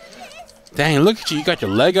 Dang, look at you. You got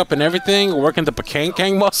your leg up and everything, working the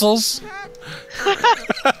pecan muscles.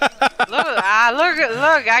 Look,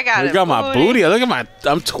 I got it. You got my booty. Look at my...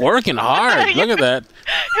 I'm twerking hard. Look at that.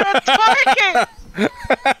 You're twerking.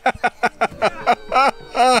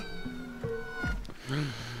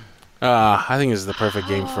 I think this is the perfect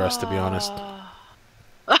game for us, to be honest. Is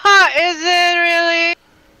it really?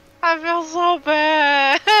 I feel so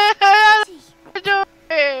bad. It's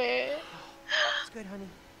good, honey.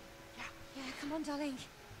 Yeah, come on, darling.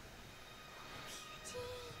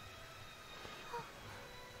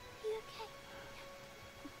 You okay?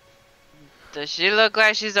 Does she look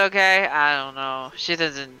like she's okay? I don't know. She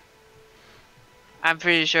doesn't. I'm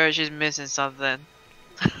pretty sure she's missing something.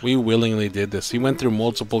 We willingly did this. We went through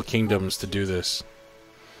multiple kingdoms to do this.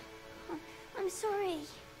 I'm sorry.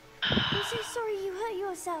 I'm so sorry you hurt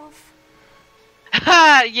yourself.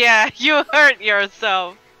 Yeah, you hurt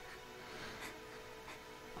yourself.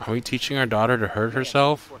 Are we teaching our daughter to hurt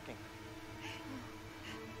herself?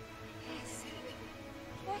 Yes.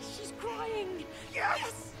 Yes, she's crying.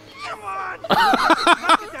 Yes! Come on!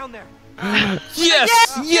 Knock it down there.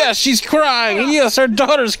 Yes! Yes, she's crying! Yes, our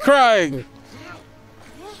daughter's crying!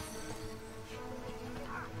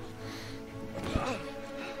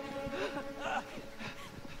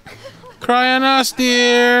 Cry on us,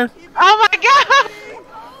 dear! Oh my god!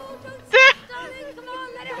 Darling, come on,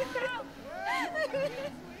 let her go.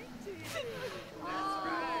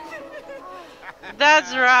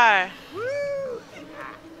 That's right.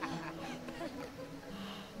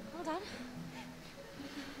 Hold on.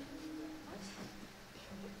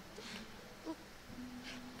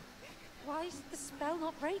 Why is the spell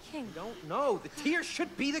not breaking? Don't know. The tears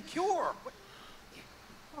should be the cure.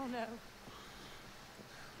 Oh no.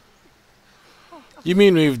 You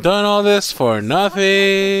mean we've done all this for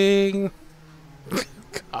nothing?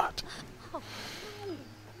 God.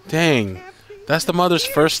 Dang. That's the mother's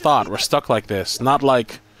first thought. We're stuck like this. Not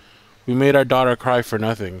like we made our daughter cry for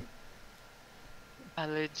nothing.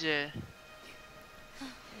 Legit.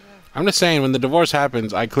 I'm just saying, when the divorce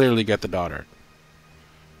happens, I clearly get the daughter.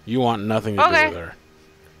 You want nothing to do with her.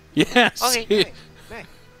 Yes. Okay. Hey,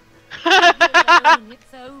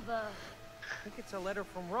 It's over. I think it's a letter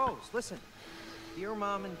from Rose. Listen. Dear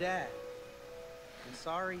Mom and Dad, I'm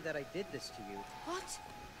sorry that I did this to you. What?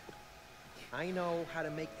 I know how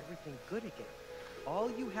to make everything good again.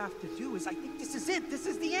 All you have to do is, I think this is it. This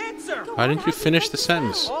is the answer. Why didn't you finish the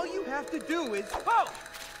sentence? All you have to do is, oh!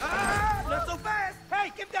 Ah, not so fast!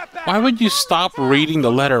 Hey, give that back! Why would you stop reading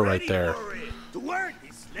the letter right there? To earn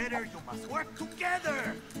this letter, you must work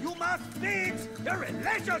together. You must fix your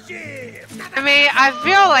relationship. I mean, I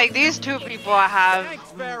feel like these two people have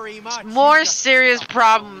Thanks very much. more serious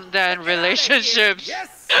problem than relationships.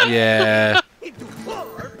 Yes. Yeah. Into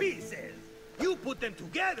 4 pieces. You put them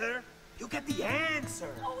together, you get the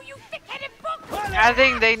answer. Oh, you thick-headed book! I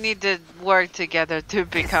think they need to work together to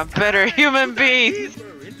become better human beings.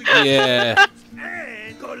 Yeah.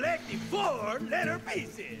 And collect the 4 letter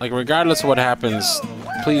pieces. Like, regardless of what happens,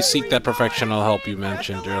 please seek that professional help you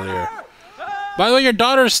mentioned earlier. By the way, your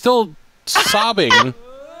daughter's still sobbing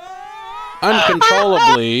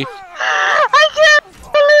uncontrollably. I can't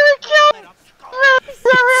believe it killed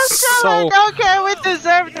So, okay, we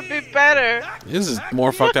deserve to be better. this is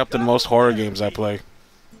more fucked up than most horror games I play.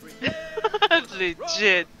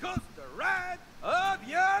 Legit. Comes the ride of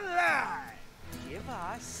your life. Give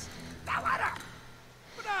us.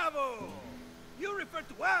 Bravo! You refer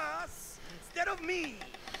to us instead of me.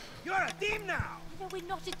 You're a team now. You know, we're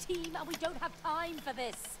not a team and we don't have time for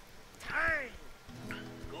this. Time.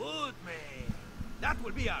 Good man. That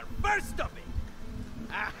will be our first topic.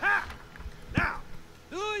 Aha! Now,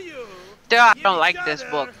 do you Dude, I give don't each like this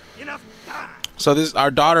other book. enough time? So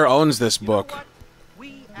our daughter owns this book,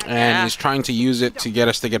 We and he's trying to use it to get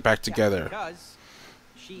us to get back together. Because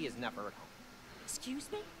she is never at home.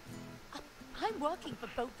 Excuse me? I'm working for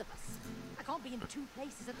both of us. I can't be in two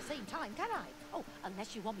places at the same time, can I? Oh,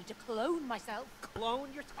 unless you want me to clone myself.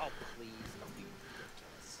 Clone yourself? Oh, please, don't be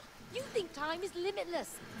ridiculous. You think time is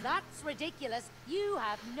limitless. That's ridiculous. You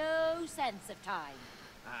have no sense of time.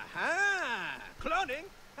 Aha! Cloning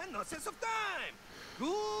and no sense of time.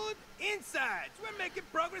 Good insights. We're making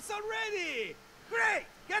progress already. Great.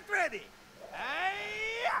 Get ready.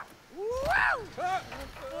 Hey! Woo! Oh,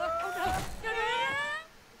 no.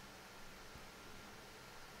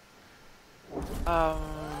 No.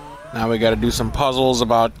 Now we gotta do some puzzles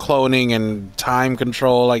about cloning and time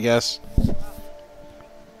control, I guess.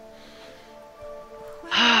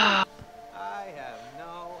 I have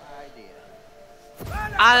no idea.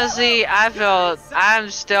 Honestly, I'm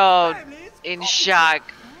still in shock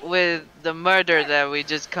with the murder that we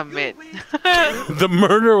just commit. The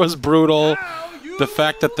murder was brutal. The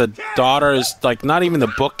fact that the daughter is, like, not even the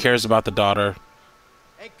book cares about the daughter.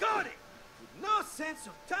 Hey, Cody! With no sense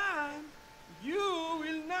of time, you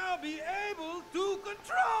will now be able to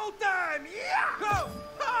control time! Yeah! Go!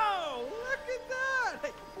 Oh, look at that!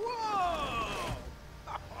 Hey, whoa!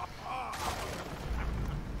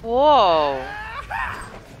 Whoa.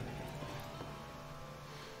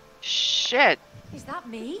 Shit. Is that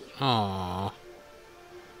me? Aww.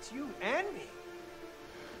 It's you and me.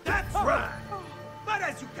 That's right! But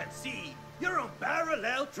as you can see, you're on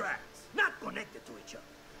parallel tracks, not connected to each other.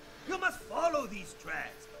 You must follow these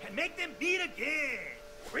tracks and make them beat again.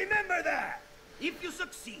 Remember that! If you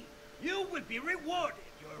succeed, you will be rewarded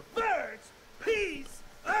your first piece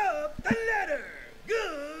of the letter.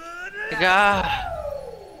 Good luck! God.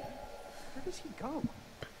 Where does he go?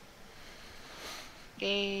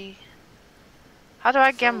 Okay. How do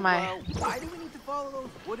I get my... Why do we need to follow those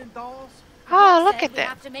wooden dolls? Oh, look Said at we that.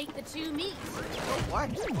 have to make the two meet.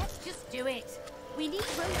 What? Let's just do it. We need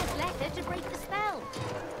Rose's letter to break the spell.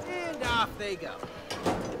 And off they go.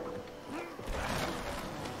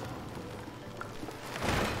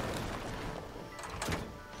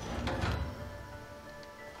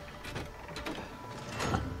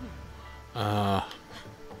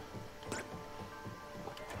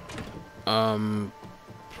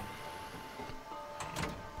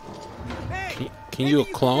 Hey, Can you do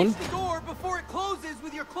a clone? Fix the door before it closes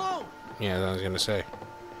with your clone. Yeah, I was gonna say.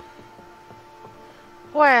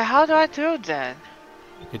 Wait, how do I do that?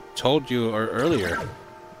 It told you earlier.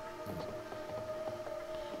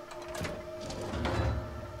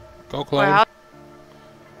 Go, clone. Wait,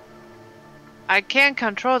 I can't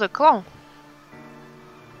control the clone.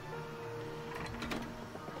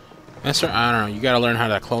 That's right. I don't know. You gotta learn how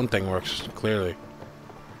that clone thing works, clearly.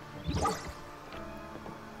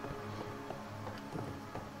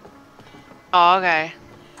 Oh, okay.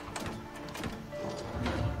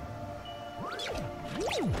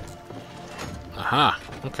 Aha.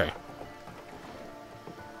 Okay.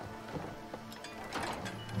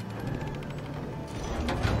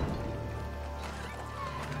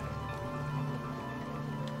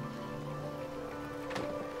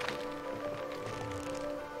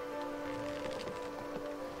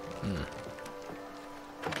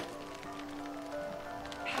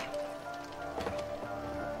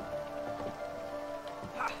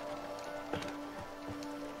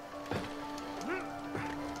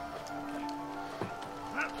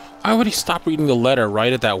 Why would he stop reading the letter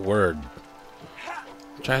right at that word?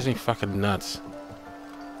 Drives me fucking nuts.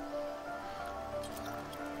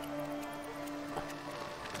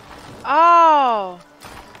 Oh.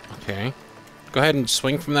 Okay. Go ahead and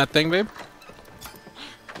swing from that thing, babe.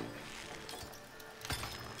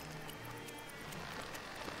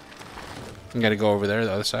 You gotta go over there,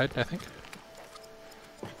 the other side, I think.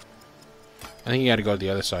 I think you gotta go to the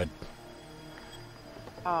other side.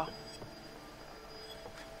 Oh.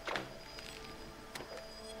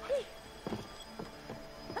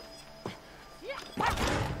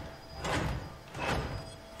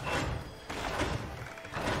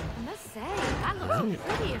 I must say, that looks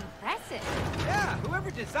pretty impressive. Yeah,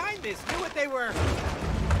 whoever designed this knew what they were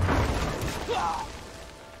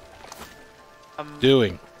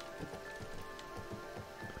doing.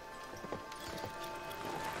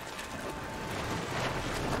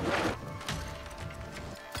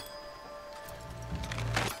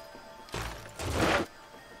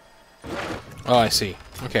 Oh, I see.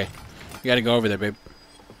 Okay. You gotta go over there, babe.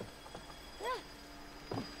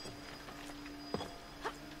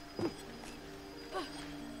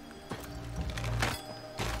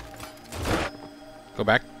 Go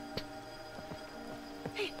back.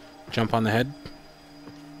 Jump on the head.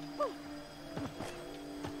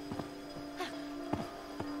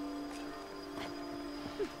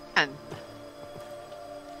 And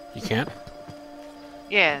You can't?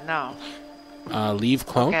 yeah, no. Leave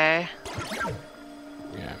clone. Okay.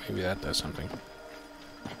 Yeah, maybe that does something.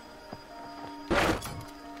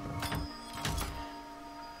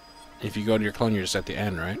 If you go to your clone, you're just at the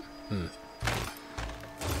end, right?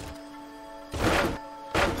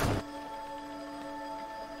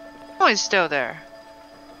 Oh, it's still there.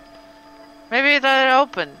 Maybe let it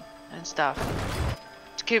open and stuff.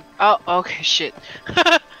 Let's keep. Oh, okay, shit.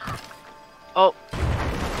 Oh,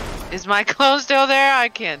 is my clone still there? I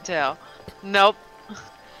can't tell. Nope.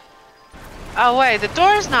 Oh wait, the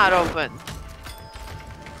door's not open.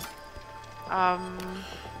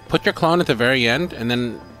 Put your clone at the very end, and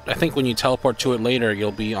then I think when you teleport to it later,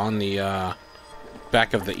 you'll be on the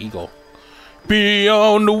back of the eagle. Be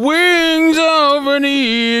on the wings of an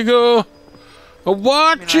eagle,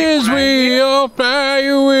 watch as we all fly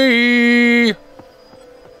away.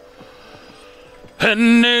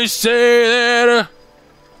 And they say that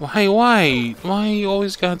why you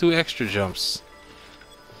always gotta do extra jumps?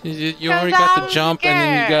 You already got the jump, and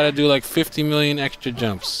then you gotta do like 50 million extra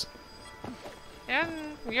jumps. And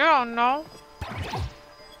you don't know.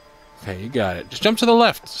 Okay, you got it. Just jump to the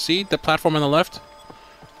left. See the platform on the left?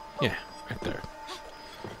 Yeah, right there.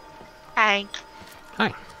 Hi.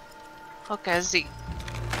 Hi. Okay, I see.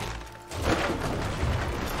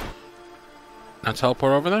 Now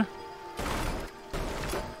teleport over there.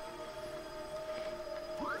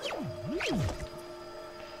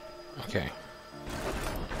 Okay.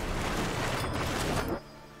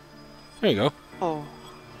 There you go. Oh.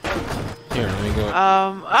 Here, let me go.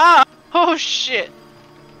 Oh shit.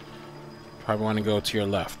 Probably want to go to your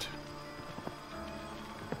left.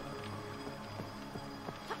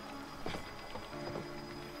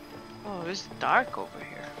 Oh, it's dark over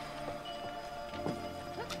here.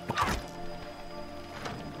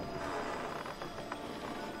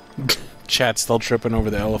 Chat's still tripping over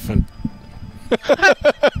the elephant.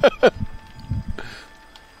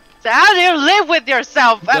 So how do you live with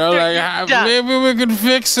yourself They're after like, you're done? maybe we can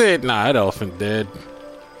fix it. Nah, that elephant dead.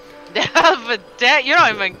 The elephant dead? You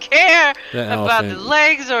don't even care That about the elephant.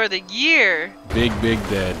 legs or the gear. Big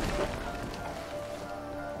dead.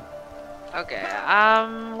 Okay,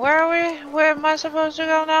 where are we? Where am I supposed to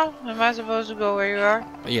go now? Am I supposed to go where you are?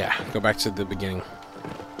 Yeah, go back to the beginning.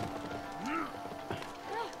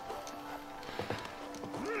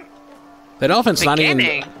 That elephant's not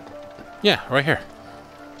even... Yeah, right here.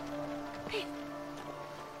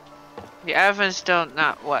 The elephant's still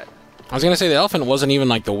not what? I was gonna say the elephant wasn't even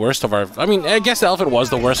like the worst of our... I mean, I guess the elephant was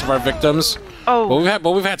the worst of our victims. Oh.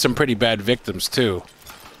 But we've had some pretty bad victims too.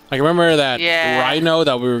 Like, remember that rhino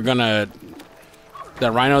that we were gonna...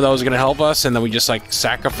 That rhino that was gonna help us, and then we just like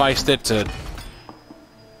sacrificed it to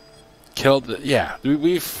kill... Yeah,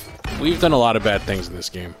 we've done a lot of bad things in this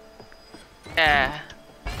game. Yeah.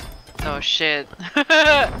 No shit.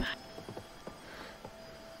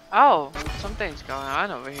 Oh, something's going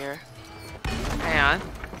on over here. Hang on.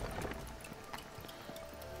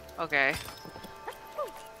 Okay.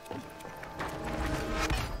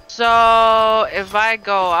 So, if I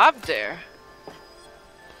go up there,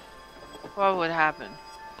 what would happen?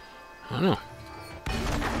 I don't know.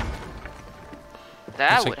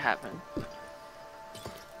 That would happen.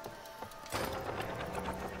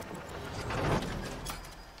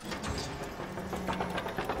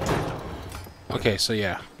 Okay, so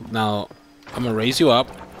yeah. Now, I'm gonna raise you up.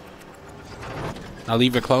 I'll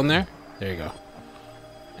leave your clone there. There you go.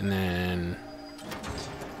 And then...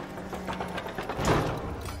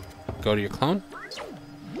 Go to your clone.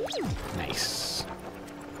 Nice.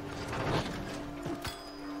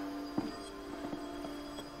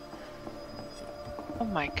 Oh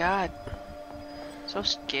my god. So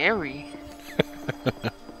scary.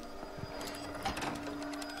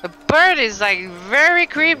 The bird is like very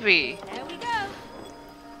creepy. There we go.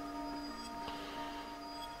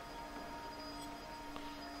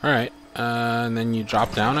 Alright, and then you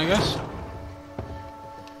drop down, I guess?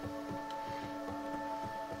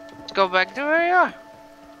 Let's go back to where you are.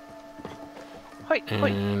 Wait,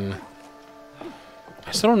 wait. And...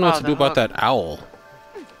 I still don't know what to do about that owl.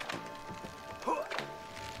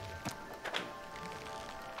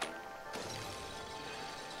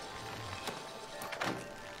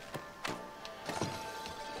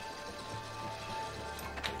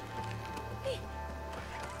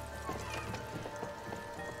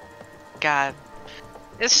 God.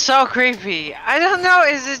 It's so creepy. I don't know,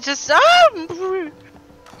 is it just... Oh!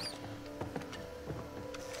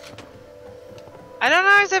 I don't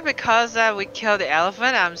know, is it because we killed the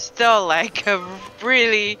elephant? I'm still like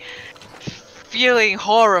really feeling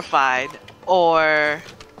horrified, or...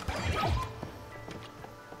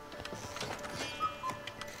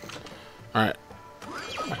 Alright.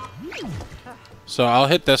 So I'll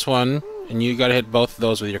hit this one, and you gotta hit both of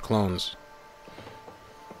those with your clones.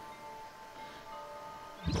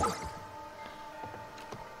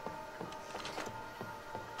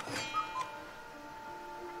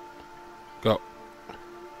 Go.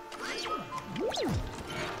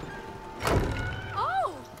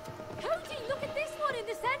 Oh! Cody, look at this one in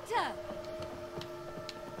the center!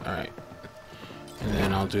 Alright. And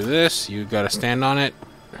then I'll do this. You gotta stand on it.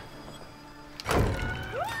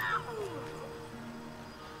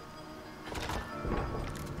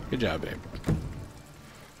 Good job, babe.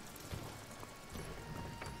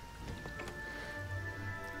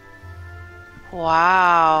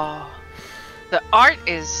 Wow. The art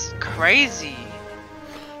is crazy.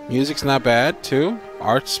 Music's not bad, too.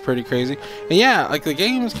 Art's pretty crazy. And yeah, like, the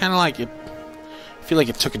game is kind of like it. I feel like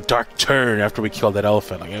it took a dark turn after we killed that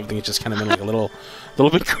elephant. Like, everything has just kind of been like a little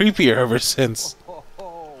bit creepier ever since.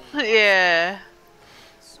 Yeah.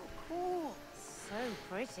 So cool. So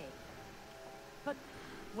pretty. But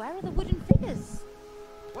where are the wooden figures?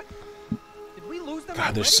 What? Did we lose them?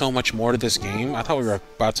 God, there's already? so much more to this game. I thought we were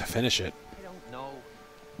about to finish it. I don't know.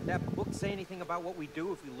 Did that book say anything about what we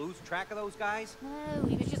do if we lose track of those guys? No,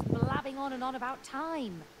 he was just blabbing on and on about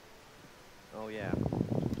time. Oh, yeah.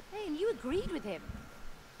 Hey, and you agreed with him.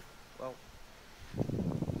 Well,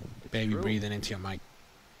 it's Baby true. breathing into your mic.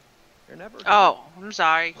 You're never Oh, I'm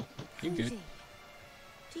sorry. You good? Cody,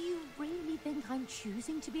 do you really think I'm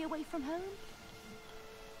choosing to be away from home?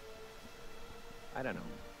 I don't know.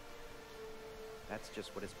 That's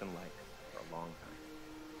just what it's been like for a long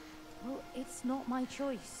time. Well, it's not my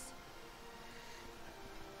choice.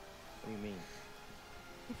 What do you mean?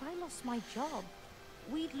 If I lost my job,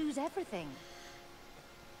 we'd lose everything.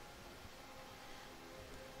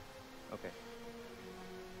 Okay.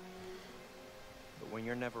 But when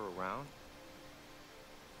you're never around,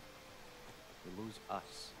 you lose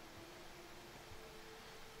us.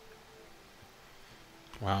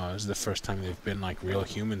 Wow, this is the first time they've been like real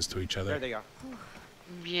humans to each There other. they are. Let's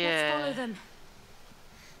follow Yeah. them.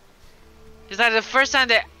 Is that the first time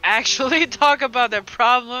they actually talk about their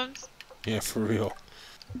problems? Yeah, for real.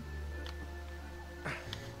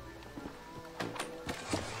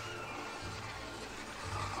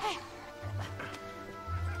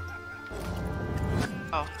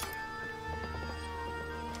 Oh.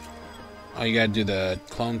 Oh, you gotta do the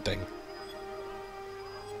clone thing.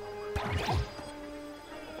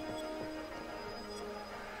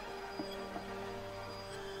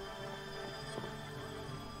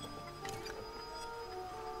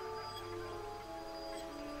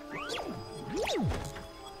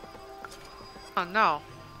 Oh no.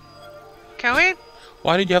 Can we?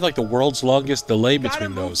 Why did you have like the world's longest delay Gotta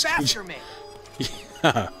between move those? faster, man.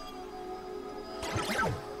 Yeah.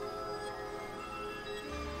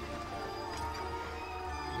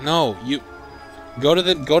 No, you go to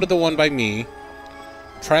the one by me,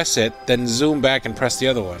 press it, then zoom back and press the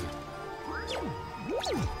other one.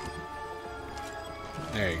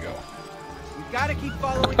 There you go. We gotta keep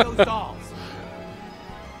following those dolls.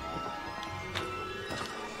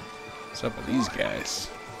 What's up with these guys?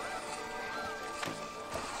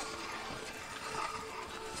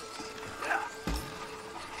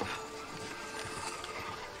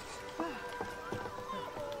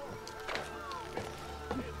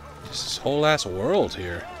 This whole ass world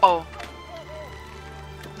here. Oh.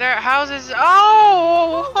 Their houses.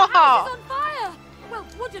 Oh! The house is on fire! Well,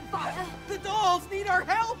 wooden fire. The dolls need our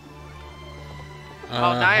help. Oh,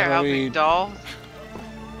 now how you're do helping, we- doll.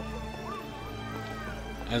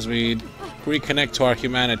 As we reconnect to our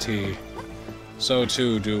humanity, so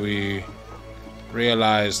too do we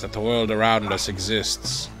realize that the world around us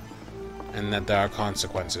exists and that there are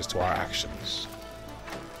consequences to our actions.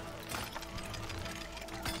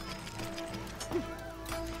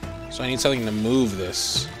 So I need something to move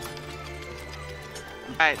this.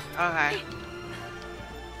 Right, okay.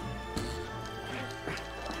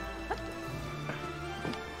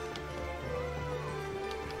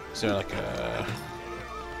 Is there like a...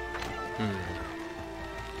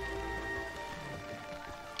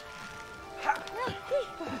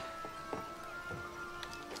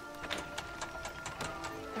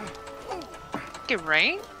 Get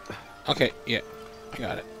rain? Okay, yeah.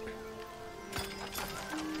 Got it.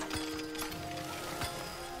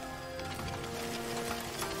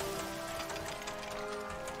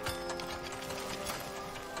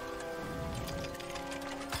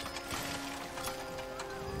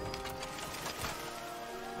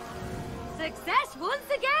 Success once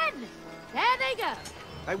again! There they go.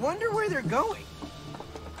 I wonder where they're going.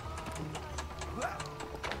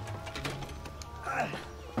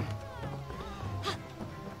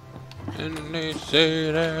 And they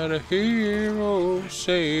say that a hero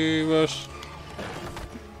save us.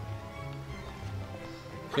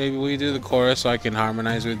 Baby, will you do the chorus so I can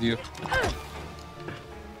harmonize with you?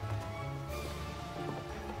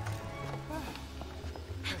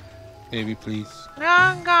 Baby, please.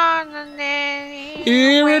 I'm gonna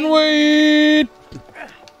Here and wait.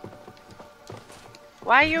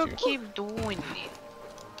 Why you keep doing it?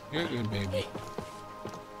 You're good, baby.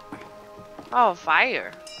 Oh,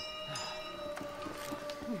 fire.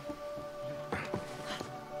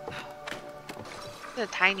 The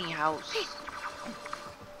tiny house.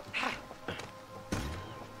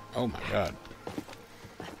 Oh my god.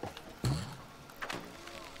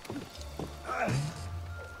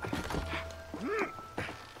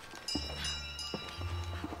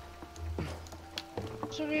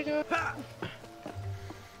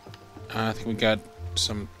 I think we got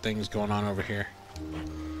some things going on over here.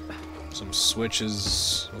 Some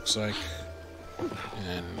switches, looks like.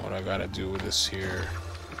 And what I gotta do with this here.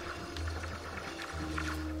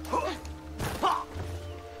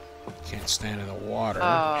 Can't stand in the water.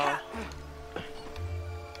 Oh.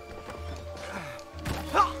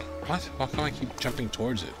 What? Why can't I keep jumping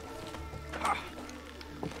towards it?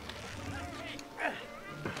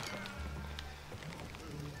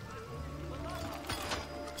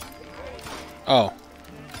 Oh.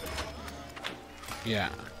 Yeah.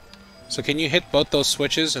 So can you hit both those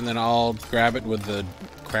switches and then I'll grab it with the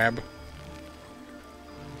crab?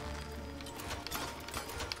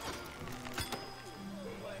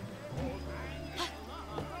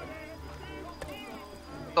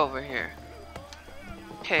 Over here.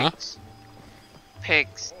 Pigs. Huh?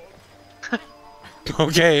 Pigs.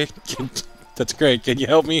 Okay. That's great. Can you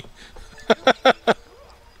help me?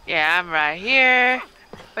 Yeah, I'm right here.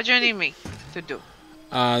 What do you need me to do?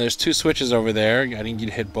 There's two switches over there. I need you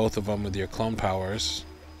to hit both of them with your clone powers.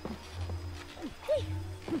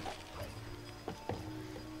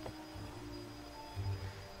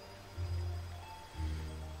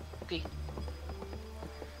 Okay.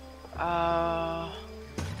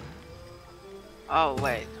 Oh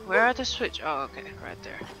wait, where are the switch? Oh, okay, right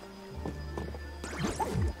there.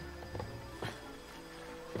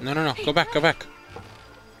 No, no, no. Go back, go back.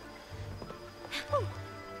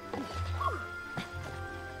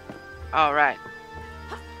 All right.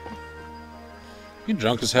 You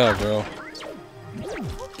drunk as hell, bro.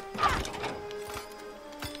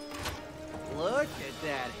 Look at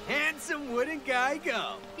that handsome wooden guy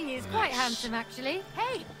go. He is quite handsome, actually.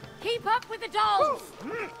 Hey, keep up with the dolls.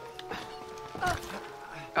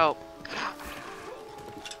 Oh.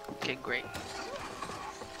 Okay, great.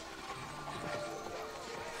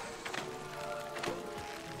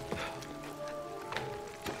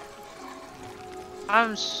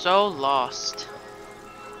 I'm so lost.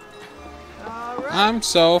 All right. I'm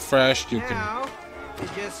so fresh, you can... Now, you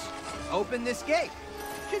just open this gate.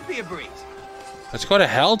 Should be a breeze. Let's go to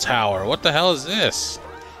Hell Tower. What the hell is this?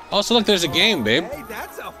 Also, look, there's a game, babe. Hey,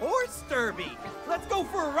 that's a horse derby. Let's go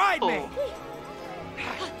for a ride, Oh. mate.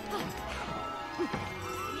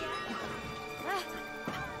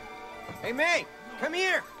 Hey, May, come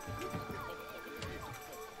here.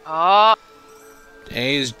 Oh.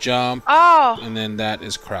 A is jump, Oh. and then that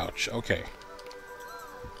is crouch. Okay.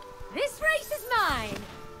 This race is mine.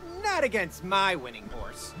 Not against my winning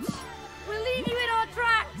horse. We'll leave you in our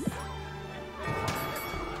tracks.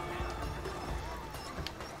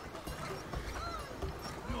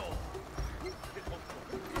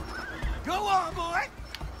 Go on, boy.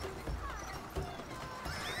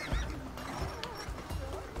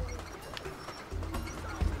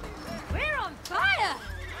 We're on fire.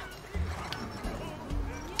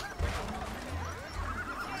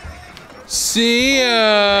 See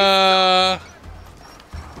ya!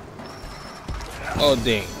 Oh,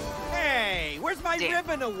 dang. Hey, where's my Damn.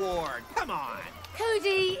 ribbon award? Come on.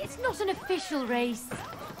 Cody, it's not an official race.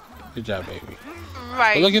 Good job, baby.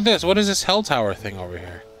 Right. But look at this. What is this Hell Tower thing over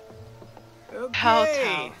here? Hell Okay,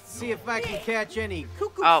 tower. see if I can catch any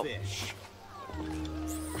cuckoo Oh. fish.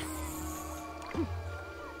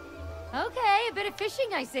 Okay, a bit of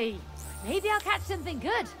fishing, I see. Maybe I'll catch something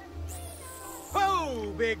good.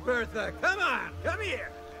 Whoa, Big Bertha, come on, come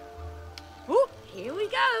here. Ooh, here we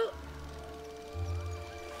go.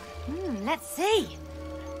 Let's see.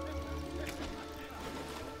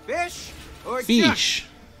 Fish or junk? Fish.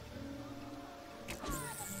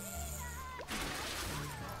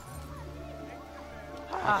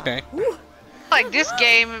 Okay. Like this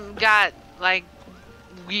game got like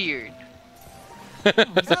weird.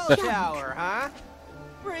 Hell Tower, huh?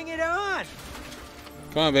 Bring it on.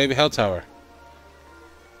 Come on, baby. Hell Tower.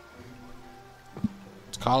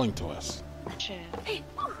 It's calling to us.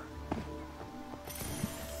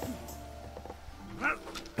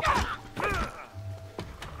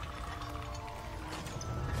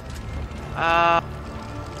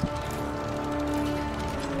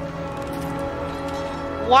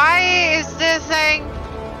 Why is this thing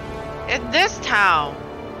in this town?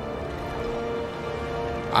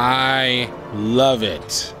 I love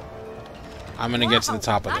it. I'm gonna get to the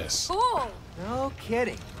top of this. Cool. No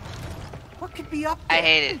kidding. What could be up there? I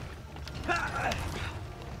hate it.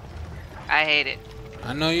 I hate it.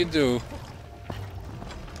 I know you do.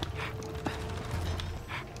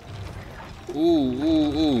 Ooh,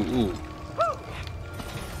 ooh, ooh, ooh.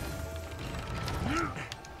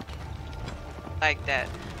 Like that.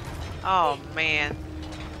 Oh man.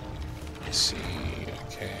 Let's see.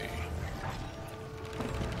 Okay.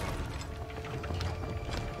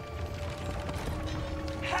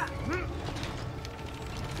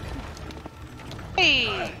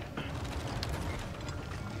 Hey.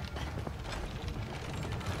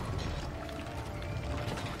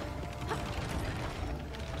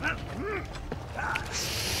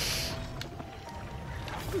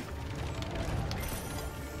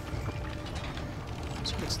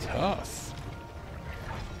 This one's tough.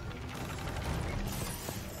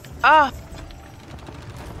 Ah.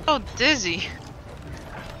 So dizzy.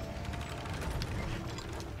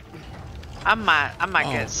 I might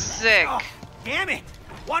get sick. Oh, damn it!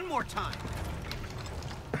 One more time.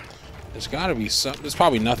 There's gotta be some. There's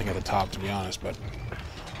probably nothing at the top, to be honest, but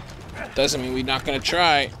doesn't mean we're not gonna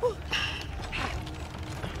try.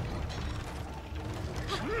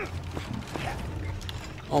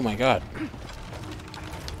 Oh my god.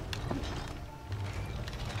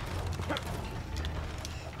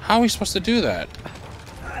 How are we supposed to do that?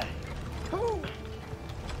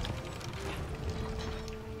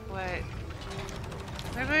 Wait.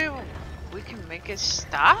 Maybe we can make it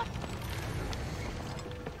stop?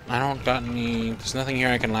 I don't got any. There's nothing here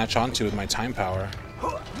I can latch onto with my time power.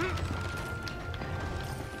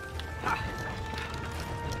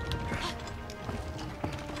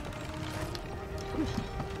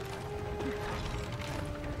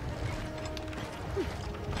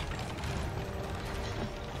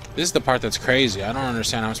 This is the part that's crazy. I don't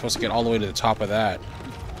understand how I'm supposed to get all the way to the top of that.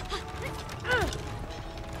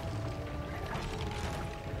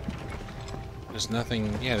 There's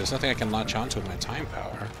nothing, yeah, there's nothing I can latch onto with my time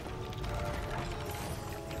power.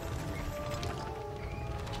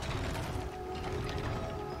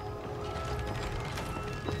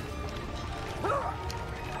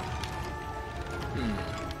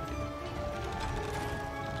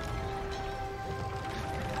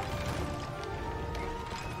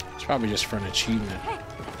 It's probably just for an achievement.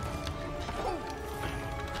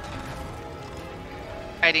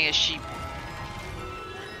 Riding a sheep.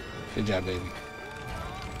 Good job, baby.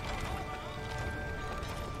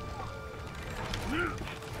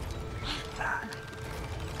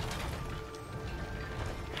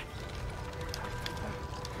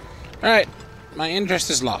 Alright, my interest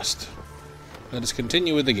is lost. Let us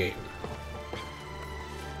continue with the game.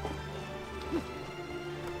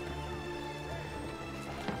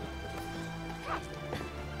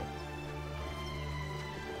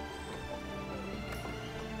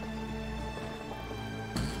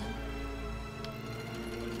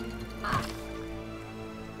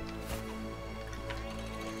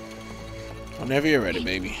 Whenever you're ready,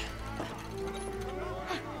 baby.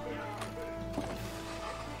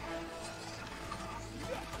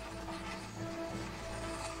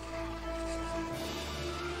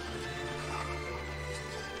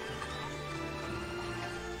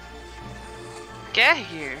 Get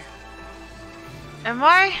here. Am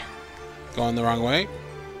I? Going the wrong way?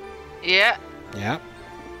 Yeah. Yeah.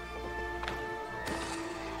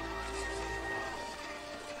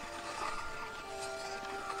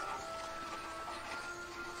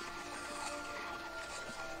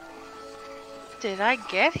 Did I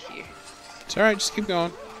get here? It's alright, just keep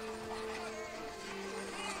going.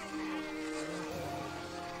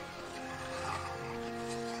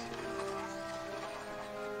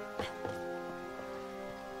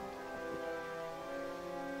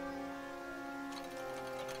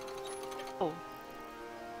 Oh.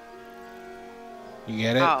 You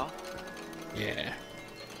get it? Oh. Yeah.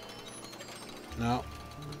 No.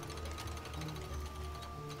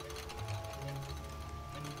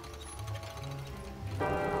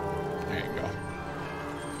 There you go.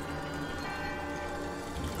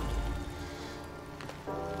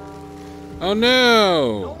 Oh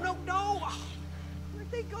no! No, no, no!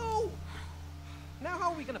 Where'd they go? Now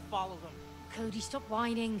how are we gonna follow them? Cody, stop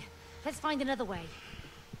whining. Let's find another way.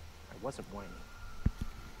 I wasn't whining.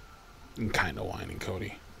 I'm kind of whining,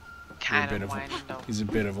 Cody. Kind of whining though. He's a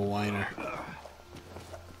bit of a whiner.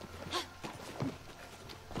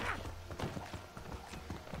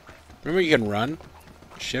 Remember you can run?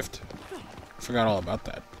 Shift? I forgot all about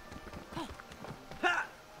that.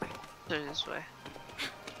 This way.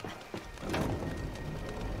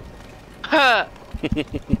 Huh.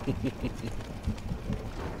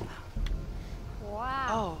 Wow.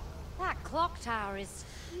 Oh. That clock tower is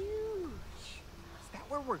huge. Is that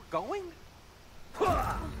where we're going?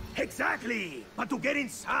 Exactly! But to get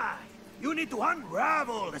inside, you need to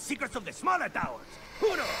unravel the secrets of the smaller towers.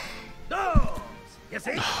 Uno, dos, you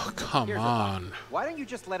see? Oh, come Here's the on. thought. Why don't you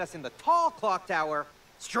just let us in the tall clock tower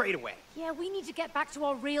straight away? Yeah, we need to get back to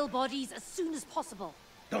our real bodies as soon as possible.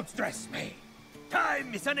 Don't stress me.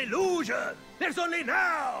 Time is an illusion. There's only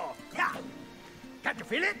now. Yeah. Can't you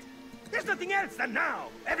feel it? There's nothing else than now.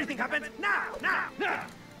 Everything happens now, now, now.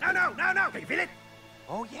 Now. Can you feel it?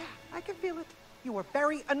 Oh yeah, I can feel it. You are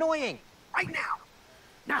very annoying. Right now.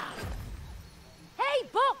 Now. Hey,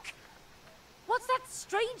 Book! What's that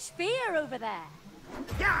strange sphere over there?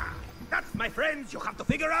 Yeah. That's, my friends, you have to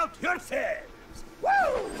figure out yourselves.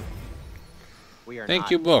 Woo! We are Thank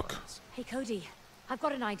not you, Book. friends. Hey, Cody, I've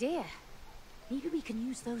got an idea. Maybe we can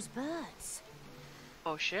use those birds.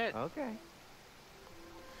 Oh shit. Okay.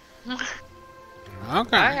 Okay.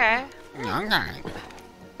 Okay. Okay.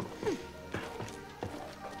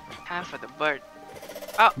 Time for the bird.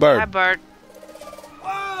 Oh, Bird. hi bird.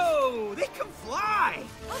 Whoa! They can fly!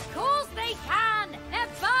 Of course they can! They're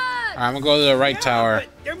birds! I'm gonna go to the right tower.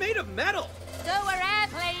 But they're made of metal. So are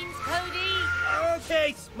airplanes, Cody!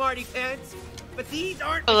 Okay, smarty pants. But these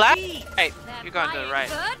aren't Left. machines. Hey, They're you're going to the right.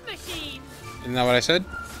 flying bird machines! Isn't that what I said?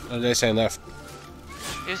 Or did I say left?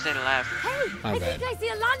 You said left. Hey, My I bad. think I see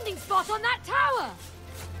a landing spot on that tower!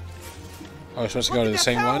 Oh, we're supposed to Look go to at the that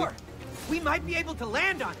same tower. one? We might be able to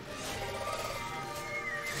land on it.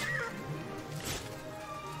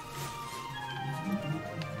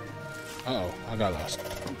 Uh-oh, I got lost.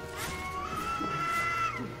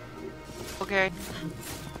 Okay.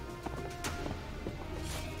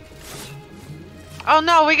 Oh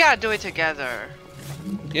no, we gotta do it together.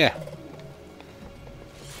 Yeah.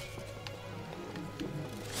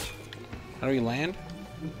 How do we land?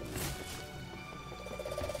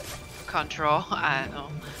 Control. I don't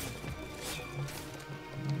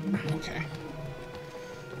know. Okay.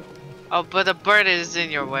 Oh, but the bird is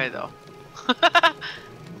in your way though.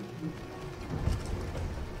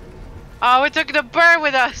 Oh, we took the bird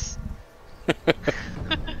with us.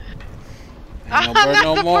 Ain't no bird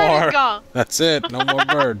no The bird more. is gone. That's it. No more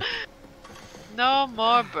bird. No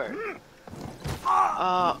more bird.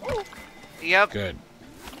 Yep. Good.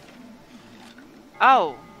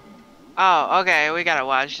 Oh. Oh, okay. We gotta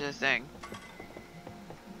watch this thing.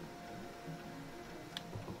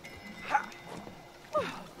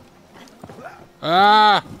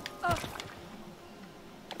 Ah!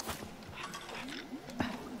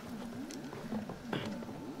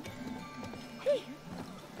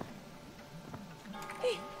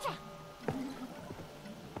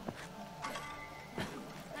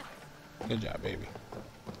 Good job, baby.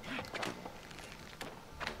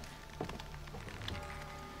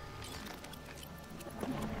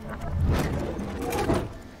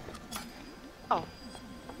 Oh.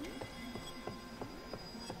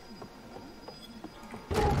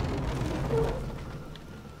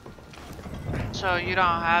 So you don't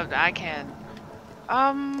have. I can.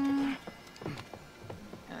 And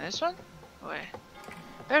this one? Wait.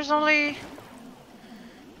 There's only.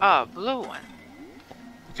 Oh, blue one.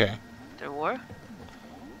 Okay. There were?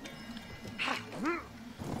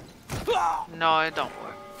 No, it don't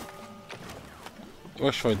work.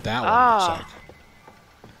 Wish for that one, Ah. looks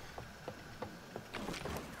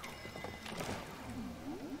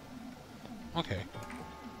like. Okay.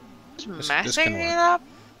 Just This messing can it work. up?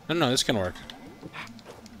 No, this can work.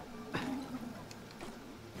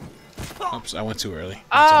 Oops, I went too early.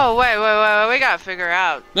 That's all. Oh, wait. We gotta figure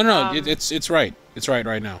out. No, it's right. It's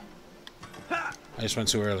right now. I just went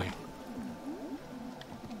too early.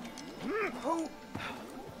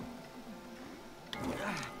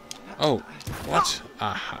 Oh, what?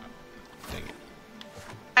 Aha. Dang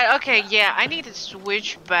it. Okay, yeah, I need to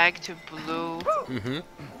switch back to blue Mm-hmm.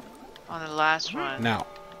 on the last one. Now.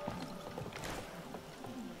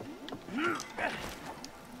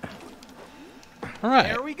 Alright.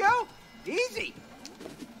 There we go. Easy.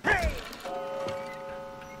 Hey.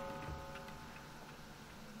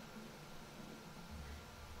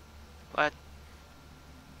 What?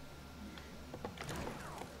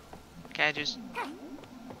 Can I just...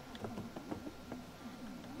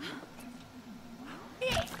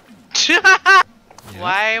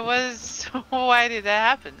 Why did that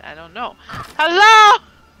happen? I don't know. Hello!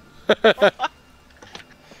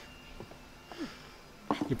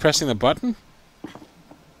 You pressing the button?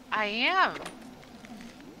 I am.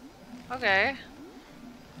 Okay.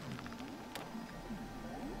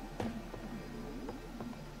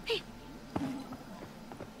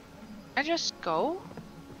 I just go?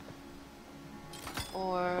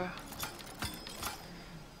 Or...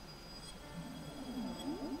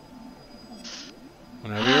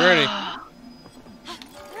 Whenever you're ready.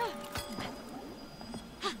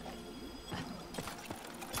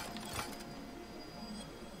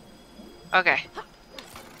 Okay.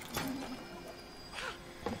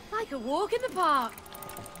 Like a walk in the park.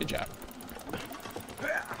 Good job.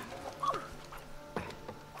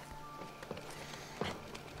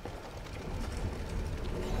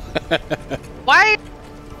 Why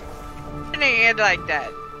it like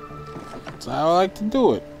that? That's how I like to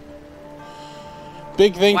do it.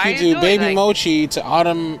 Big thank Why you you to do it Baby like- Mochi, to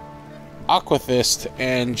Autumn Aquathist,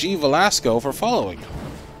 and G Velasco for following.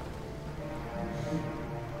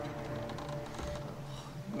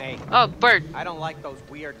 May, Oh, bird. I don't like those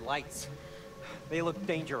weird lights. They look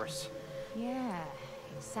dangerous. Yeah,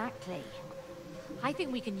 exactly. I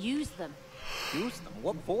think we can use them Use them?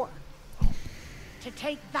 What for? to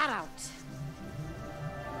take that out.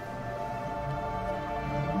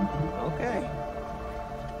 Okay.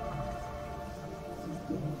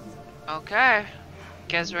 Okay.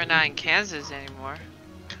 Guess we're not in Kansas anymore.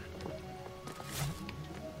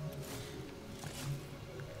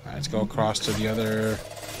 Alright, let's go across to the other.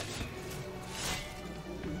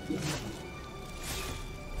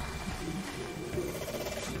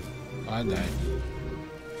 I died.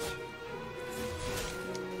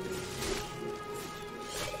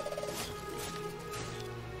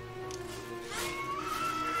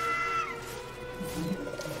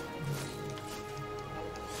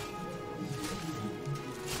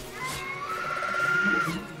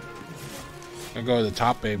 I go to the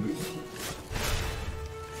top, baby.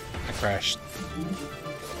 I crashed.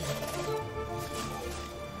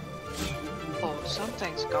 Oh,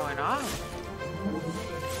 something's going on.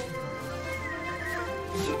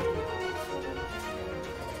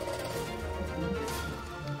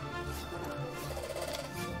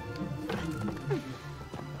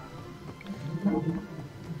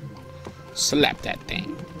 Slap that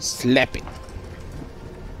thing. Slap it.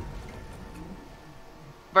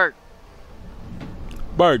 Bird.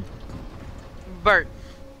 Bird. Bird.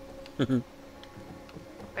 Baby,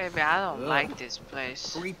 I don't like this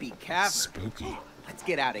place. Creepy cavern. Spooky. Let's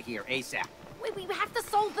get out of here ASAP. We have to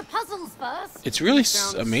solve the puzzles first. It's really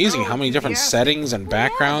amazing how many different settings and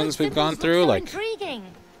backgrounds we've gone through. Like, intriguing.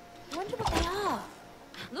 I wonder what they are.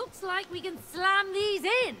 Looks like we can slam these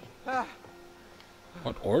in.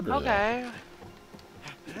 what order? Okay.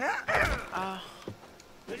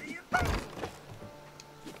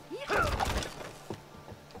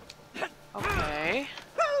 Okay.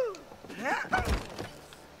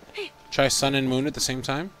 Try sun and moon at the same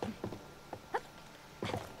time.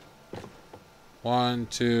 1,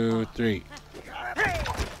 2, 3.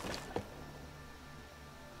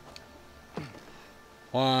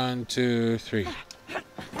 One, two, three.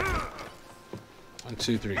 1,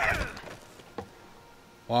 2, 3.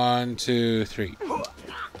 1, 2, 3.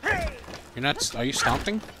 You're not. Are you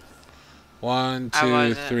stomping? 1,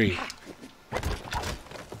 2, 3.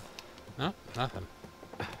 No, nothing.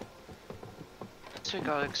 So we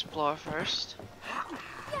go explore first.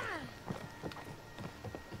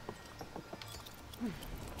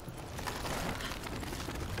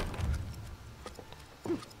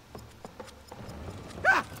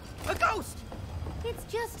 Ah! A ghost! It's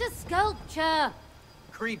just a sculpture.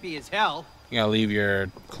 Creepy as hell. You gotta leave your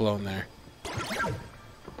cologne there.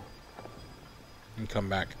 And come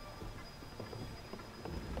back.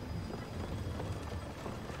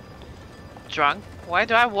 Drunk? Why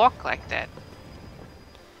do I walk like that?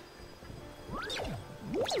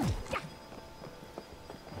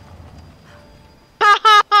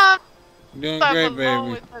 You're doing I'm great,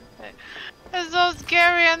 alone baby. with that thing. It's so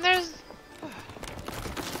scary, and there's...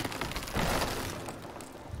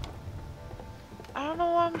 I don't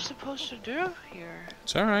know what I'm supposed to do here.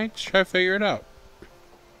 It's alright. Just try to figure it out.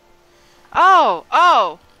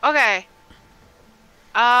 Oh, okay.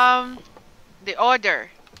 The order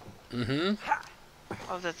Mm-hmm.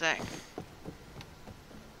 of the thing.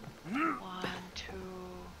 1, 2...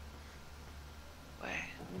 Wait,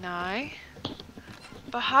 9?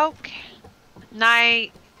 But how can...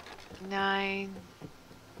 9...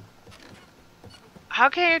 How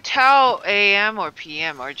can you tell AM or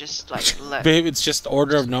PM or just like left? Babe, it's just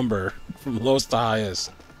order of number from lowest to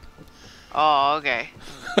highest. Oh, okay.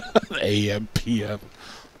 AM, PM.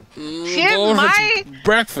 See, Go my... to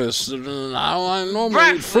breakfast. I normally eat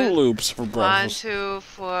Breakfast. Fruit Loops for 1, breakfast. 2,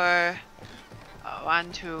 4...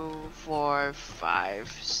 1, 2, 4,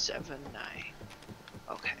 5, 7, 9.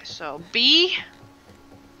 Okay, so B.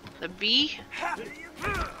 The bee.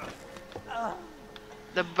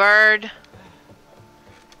 The bird.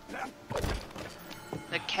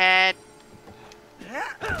 The cat.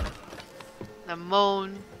 The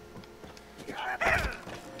moon.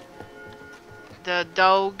 The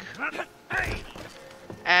dog.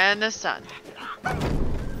 And the sun.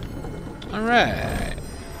 Alright.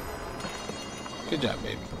 Good job,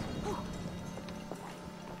 baby.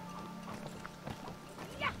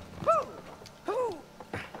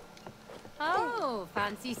 Oh,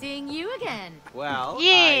 fancy seeing you again. Well,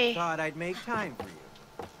 Yay. I thought I'd make time for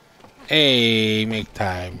you. Hey, make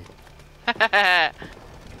time.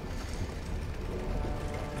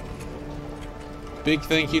 Big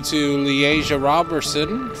thank you to Leasia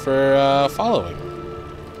Robertson for following.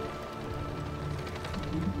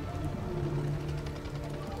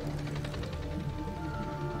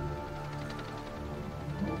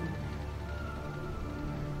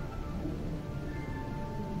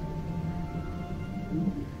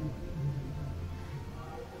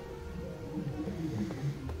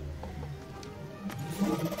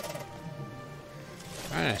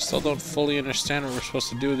 I still don't fully understand what we're supposed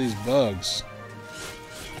to do with these bugs.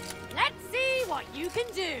 Let's see what you can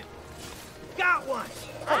do. Got one!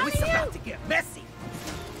 Oh, it's about to get messy.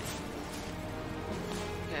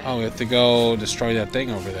 Oh, we have to go destroy that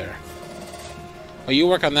thing over there. Oh, you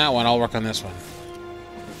work on that one, I'll work on this one.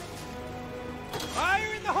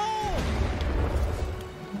 Fire in the hole!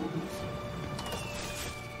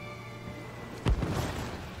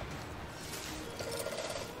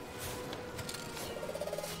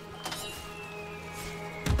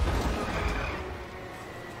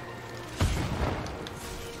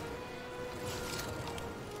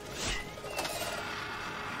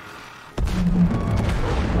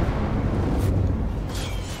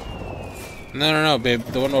 No, babe.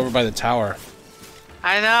 The one over by the tower.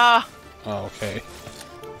 I know. Oh, okay.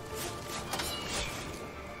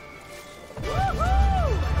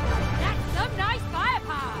 Woohoo! That's some nice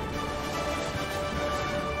firepower.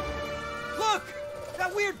 Look!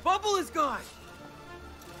 That weird bubble is gone!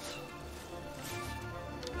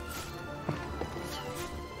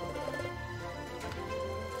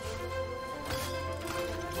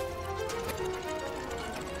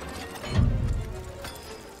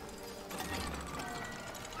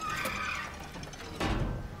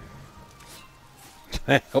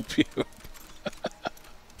 Can I help you?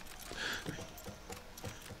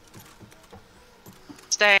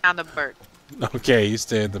 Stay on the bird. Okay, you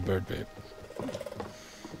stay at the bird, babe.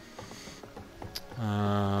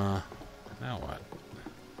 Now what?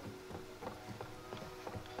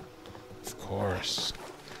 Of course.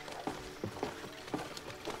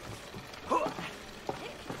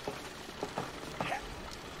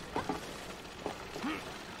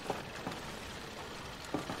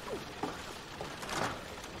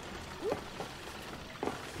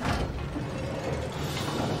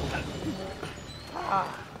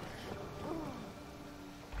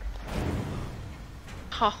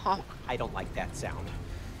 I don't like that sound.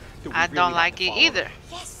 Do we I really don't have like to it follow either. her?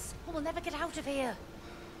 Yes, or we'll never get out of here.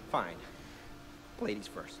 Fine. Ladies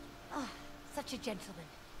first. Oh, such a gentleman.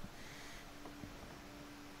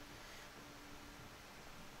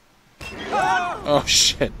 Oh,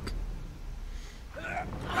 shit.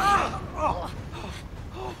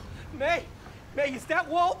 May, is that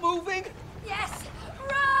wall moving? Yes,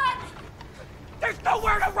 run! There's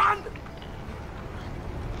nowhere to run!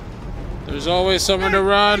 There's always somewhere to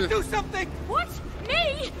run. Do something! What?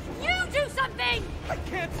 Me? You do something! I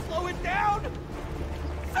can't slow it down!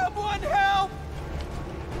 Someone help!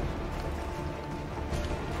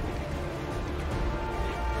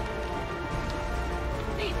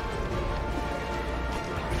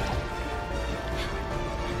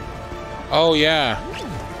 Oh, yeah.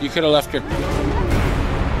 You could have left your...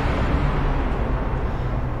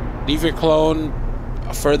 Leave your clone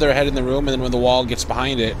further ahead in the room, and then when the wall gets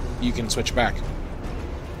behind it, you can switch back.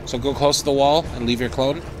 So go close to the wall and leave your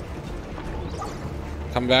clone.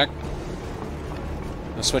 Come back.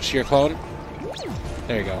 And switch to your clone.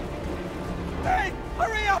 There you go. Hey,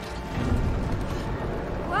 hurry up!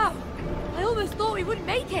 Wow, I almost thought we wouldn't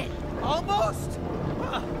make it. Almost?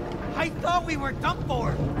 I thought we were done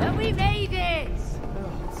for. But we made it.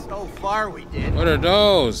 So far we did. What are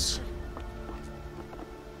those?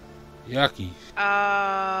 Yucky.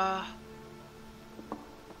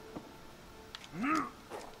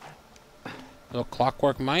 Little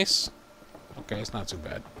clockwork mice? Okay, it's not too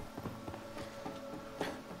bad.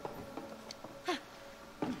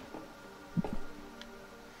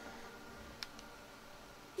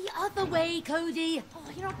 The other way, Cody. Oh,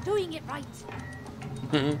 you're not doing it right.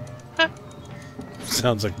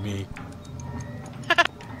 Sounds like me.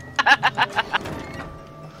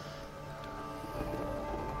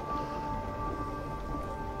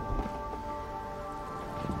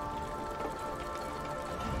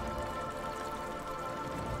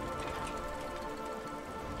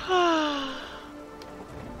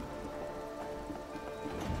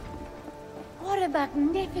 What a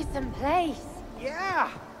magnificent place. Yeah,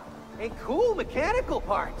 and cool mechanical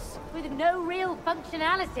parts. With no real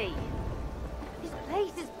functionality. This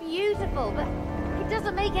place is beautiful, but it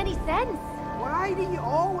doesn't make any sense. Why do you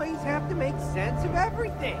always have to make sense of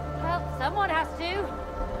everything? Well, someone has to.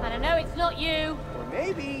 And I know it's not you. Or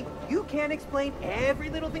maybe you can't explain every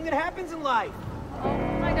little thing that happens in life.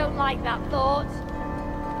 Oh, I don't like that thought.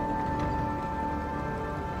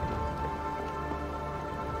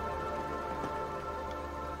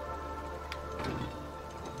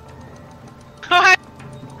 What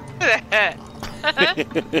the heck?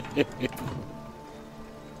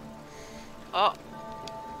 Oh.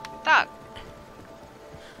 Duck.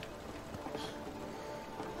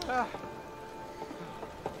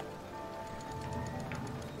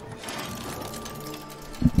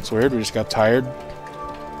 It's weird, we just got tired.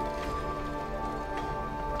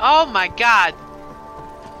 Oh my god.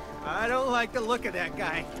 I don't like the look of that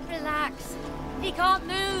guy. Relax. He can't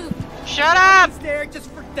move. Shut up! He's there just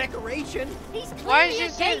for decoration. He's Why clearly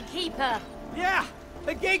is a he gatekeeper. Yeah,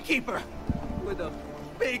 a gatekeeper with a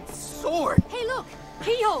big sword. Hey, look!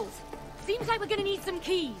 Keyholes! Seems like we're gonna need some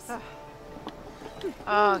keys.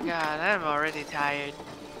 Oh god, I'm already tired.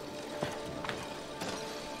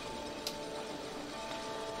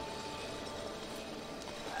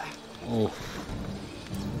 Oh.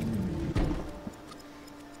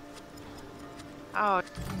 Oh.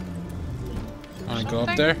 Wanna go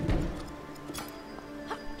up there?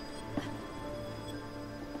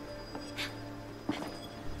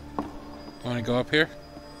 Wanna go up here?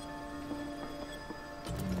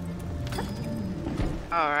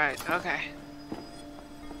 Alright, okay.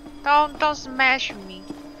 Don't smash me.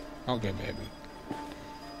 Okay, baby.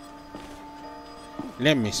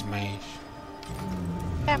 Let me smash.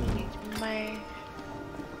 Let me smash.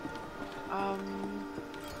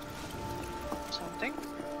 Something?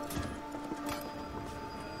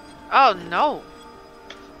 Oh no!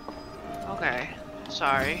 Okay,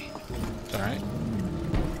 sorry. It's alright.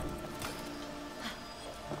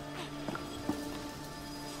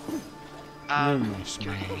 Let me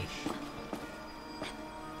smash.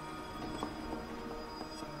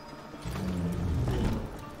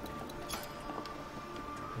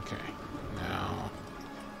 Okay, now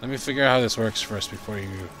let me figure out how this works first before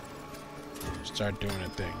you start doing a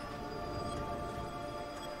thing.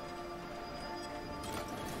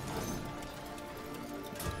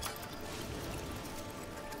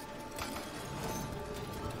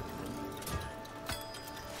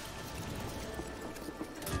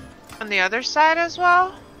 On the other side as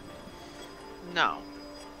well? No.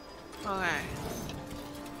 Okay.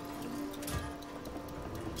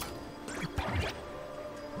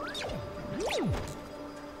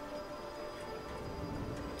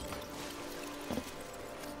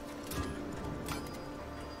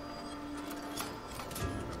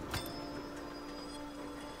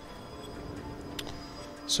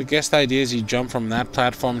 So I guess the idea is you jump from that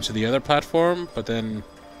platform to the other platform, but then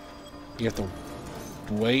you have to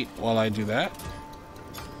wait while I do that.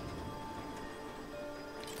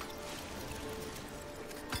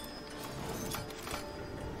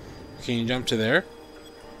 Can you jump to there?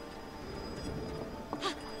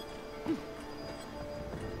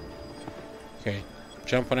 Okay,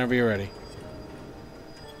 jump whenever you're ready.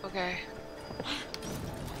 Okay.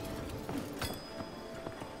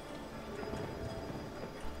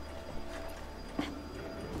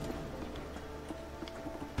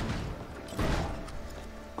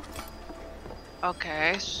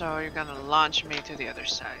 Okay, so you're gonna launch me to the other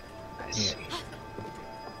side. I see.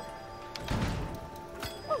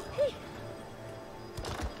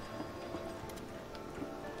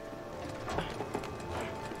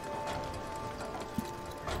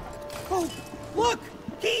 Oh, look!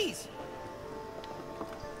 Keys!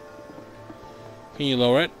 Can you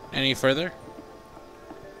lower it any further?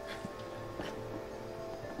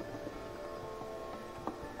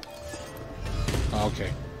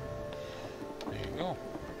 Okay. There you go.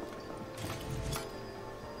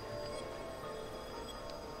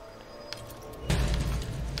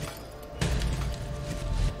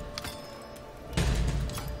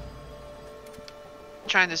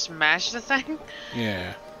 Trying to smash the thing?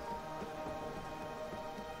 Yeah.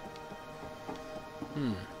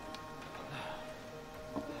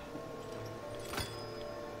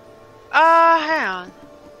 hang on.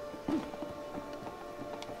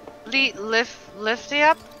 Lift it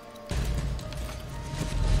up.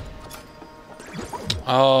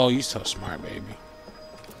 Oh, you're so smart, baby.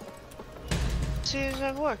 See if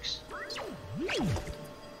that works.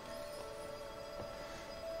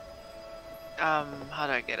 How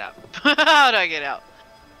do I get up? How do I get out?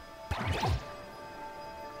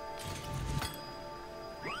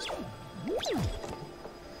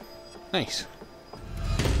 Nice.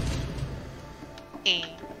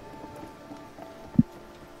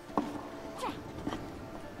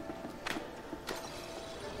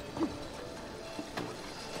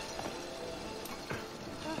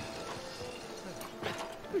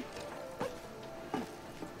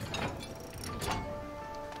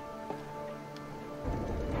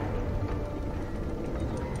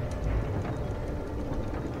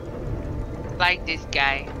 Like this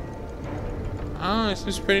guy. Oh, this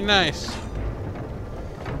is pretty nice.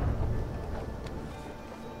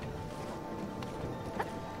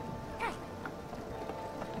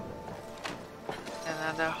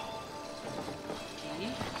 Another key.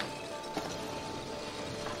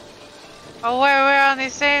 Oh, we're on the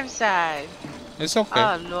same side. It's okay.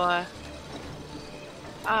 Oh Lord.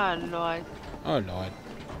 Oh Lord. Oh Lord.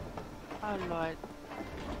 Oh Lord.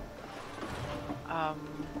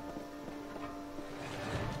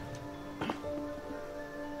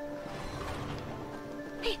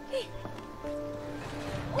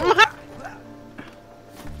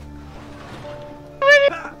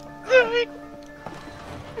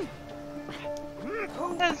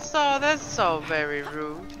 That's so very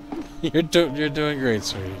rude. You're doing great,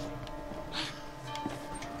 sweetie.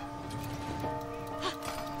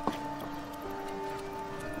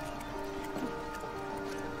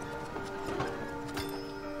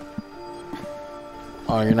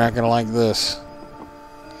 Oh, you're not gonna like this.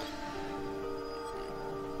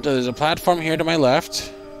 So there's a platform here to my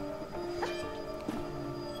left.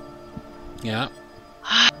 Yeah.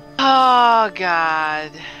 Oh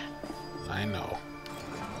God. I know.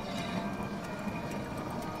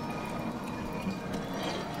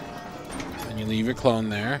 And you leave your clone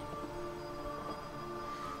there.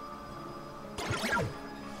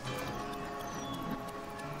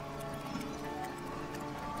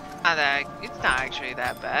 It's not actually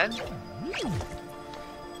that bad.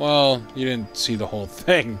 Well, you didn't see the whole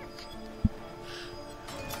thing.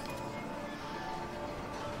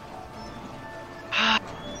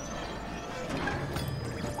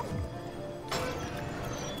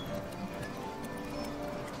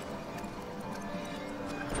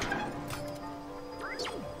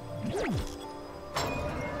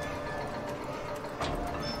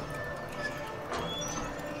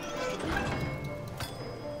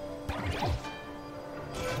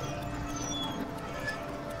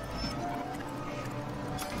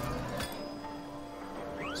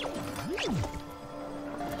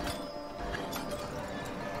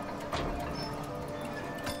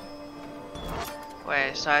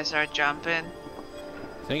 Wait, so I start jumping?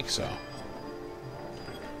 I think so.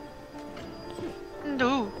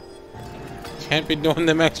 No. Can't be doing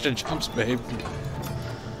them extra jumps, babe. Is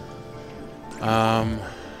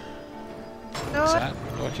that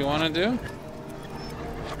what you want to do?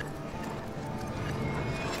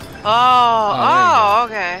 Oh,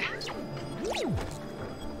 okay.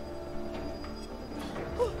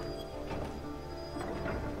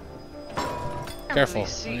 Careful,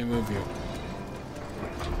 let me move you.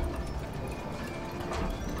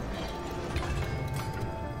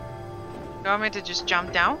 You want me to just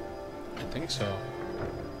jump down? I think so.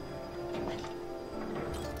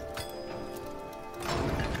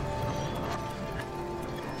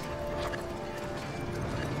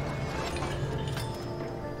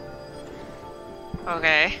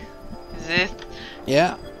 Okay. Is it?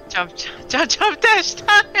 Yeah. Jump dash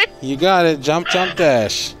time! You got it. Jump, jump,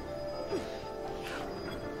 dash.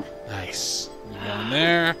 Nice. You go in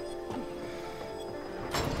there.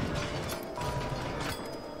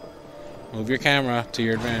 Move your camera to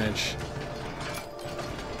your advantage.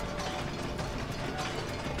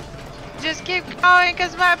 Just keep going,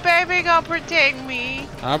 cause my baby gonna protect me.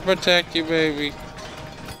 I'll protect you, baby.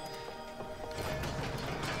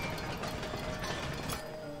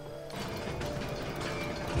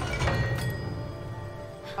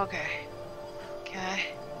 Okay. Okay.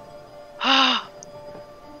 Ah.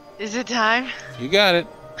 Is it time? You got it.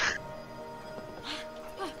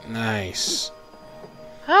 Nice.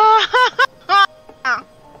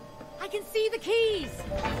 I can see the keys.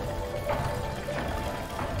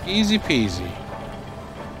 Easy peasy.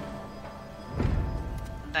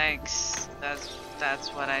 Thanks. That's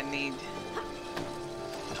what I need.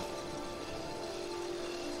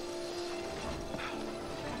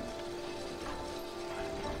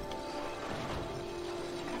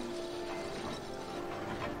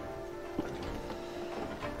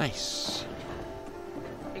 Nice.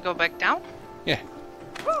 You go back down? Yeah.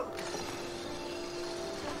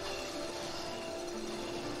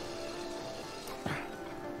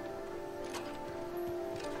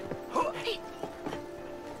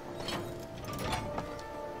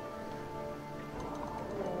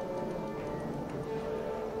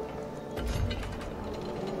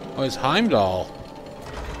 Oh, it's Heimdall.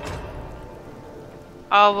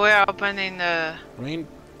 Oh, we're opening the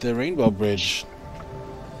Rainbow Bridge.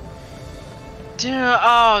 Dude,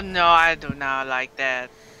 oh no, I do not like that.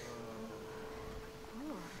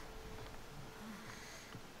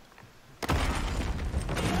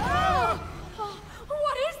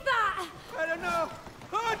 What is that? I don't know.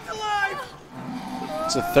 Oh, it's alive!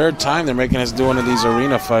 It's the third time they're making us do one of these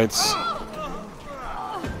arena fights.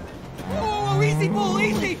 Oh, easy, bull,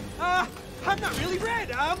 easy! I'm not really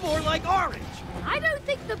red. I'm more like orange. I don't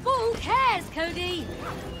think the bull cares, Cody.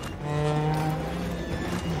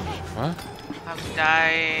 What? I'm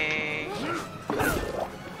dying.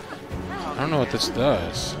 I don't know what this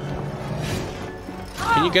does.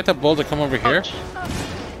 Can you get the bull to come over here?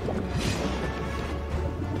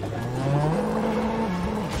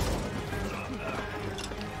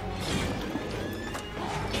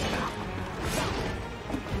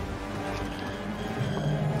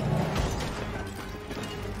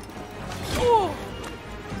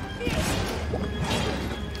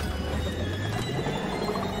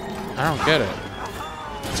 I don't get it.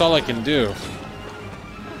 That's all I can do.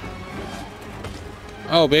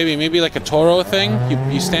 Oh, baby, maybe like a Toro thing?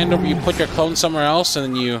 You stand over, you put your clone somewhere else, and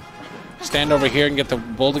then you stand over here and get the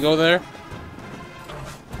bull to go there?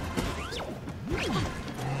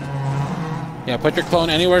 Yeah, put your clone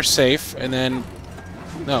anywhere safe, and then...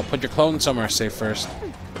 No, put your clone somewhere safe first.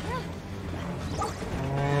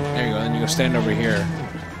 There you go, then you go stand over here.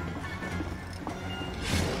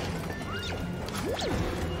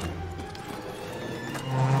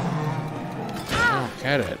 I don't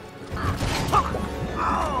get it.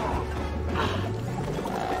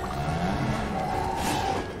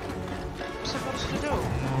 What's supposed to do?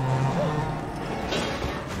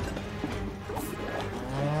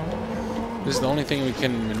 This is the only thing we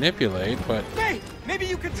can manipulate, but... Hey, maybe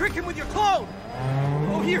you can trick him with your clone.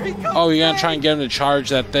 Oh, here he comes. Oh, you're gonna try and get him to charge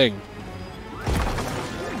that thing.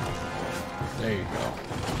 There you go.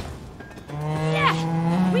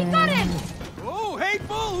 Yeah, we got him. Oh, hey,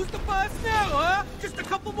 bull, who's the boss now, huh? Just a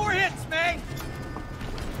couple more hits, man.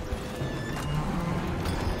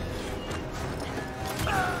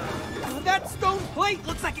 That stone plate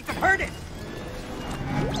looks like it could hurt it.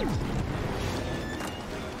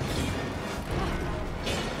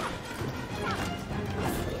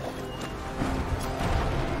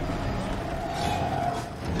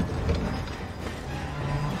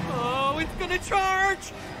 Oh, it's gonna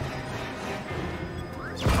charge.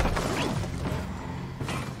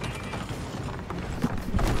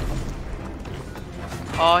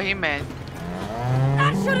 Oh, he meant.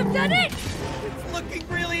 That should have done it. It's looking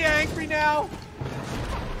really angry now.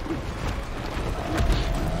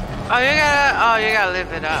 Oh, you gotta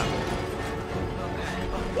lift it up.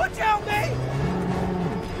 Watch out, mate!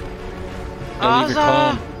 Gotta leave your Also,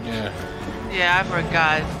 clone. Yeah. yeah, I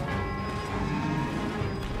forgot.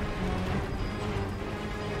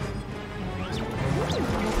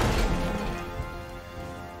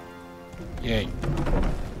 Yay.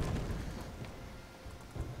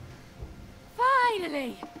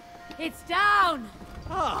 Finally, it's down.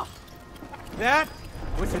 Ah, that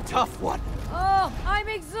was a tough one. Oh, I'm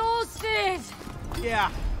exhausted.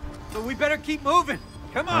 Yeah, but we better keep moving.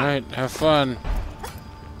 Come on. Alright, have fun.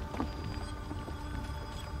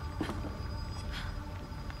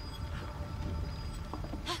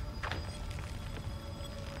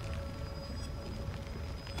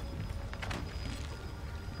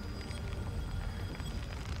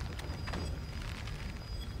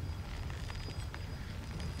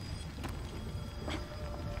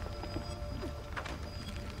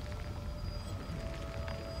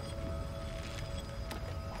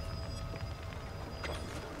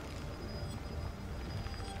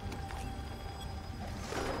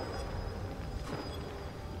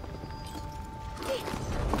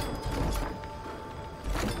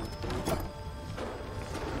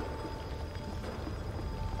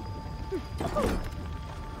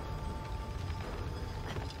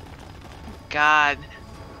 God.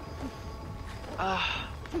 I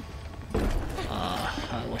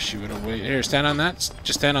wish you would have waited. Here, stand on that.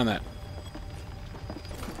 Just stand on that.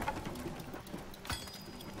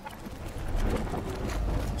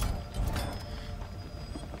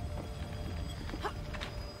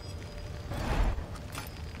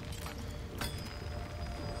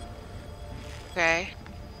 Okay.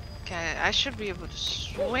 can. I should be able to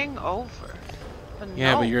swing over. But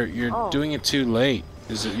Yeah, no. but you're doing it too late.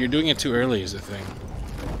 You're doing it too early is the thing.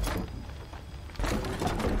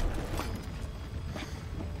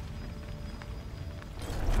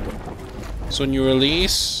 So when you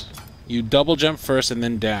release, you double jump first and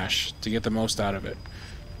then dash to get the most out of it.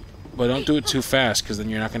 But don't do it too fast because then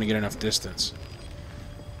you're not going to get enough distance.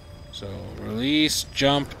 So release,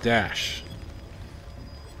 jump, dash.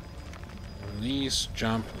 Release,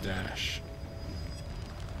 jump, dash.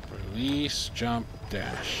 Release, jump,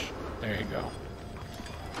 dash. There you go.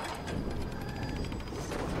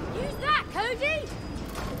 Use that, Cody!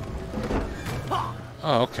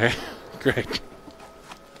 Oh, okay. Great.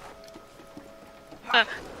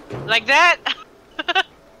 Like that?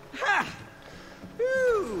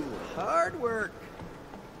 Ooh, hard work.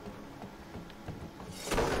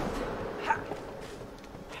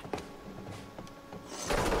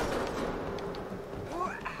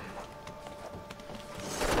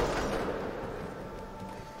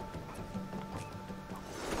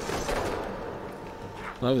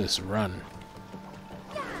 Love this run.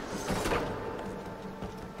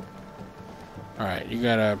 Alright, you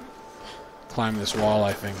gotta climb this wall,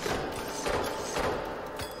 I think.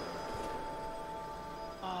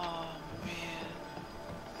 Oh, man.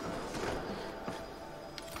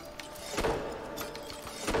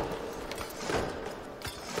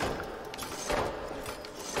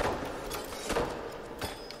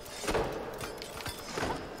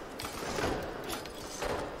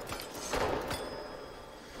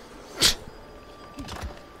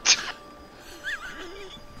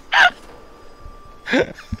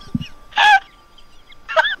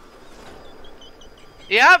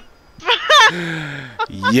 Yep.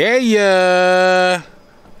 Yeah.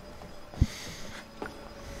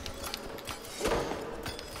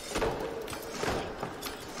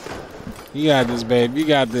 You got this, babe. You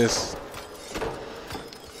got this.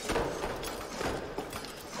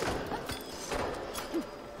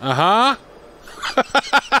 Uh-huh.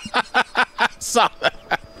 Saw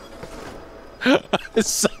that.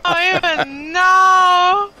 I don't even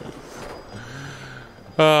know.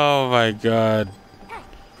 Oh my god.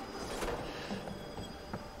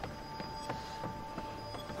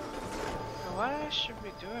 What I should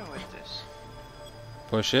be doing with this?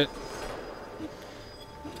 Push it.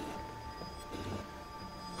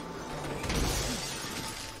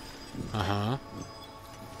 Uh-huh.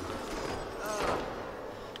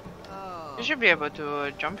 You should be able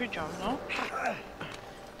to jumpy jump, no?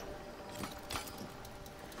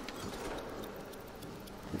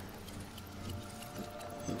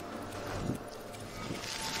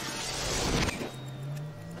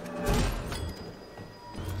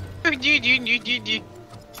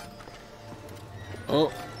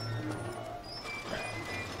 Oh.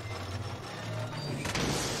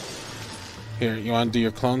 Here, you want to do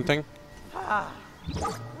your clone thing?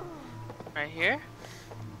 Right here?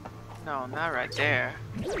 No, not right there.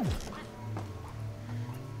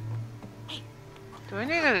 Do we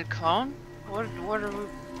need a clone?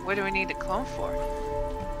 What do we need a clone for?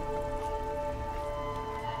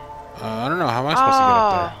 I don't know. How am I supposed to get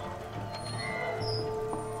up there?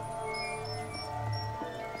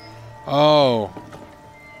 Oh.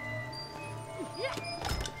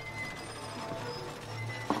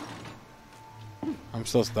 I'm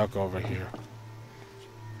still stuck over here.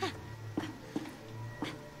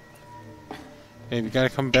 Babe, you gotta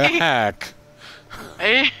come back.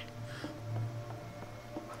 Hey.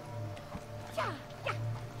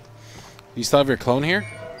 You still have your clone here?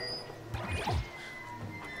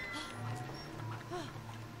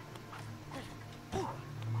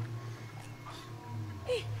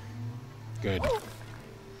 Good.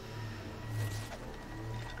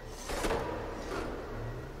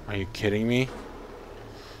 Are you kidding me?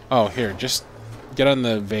 Oh, here, just get on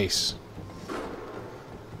the vase.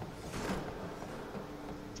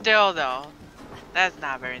 Still though, that's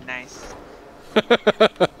not very nice.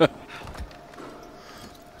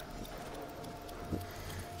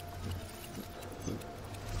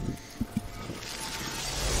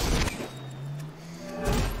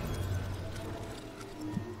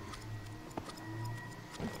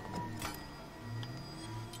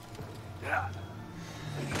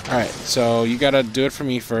 Alright, so you gotta do it for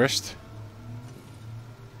me first.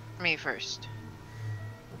 Me first.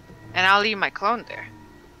 And I'll leave my clone there.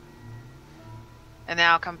 And then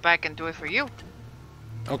I'll come back and do it for you.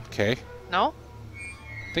 Okay. No?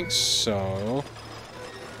 I think so.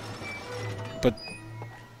 But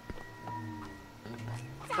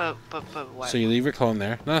what? so you leave your clone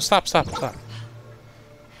there. No, stop.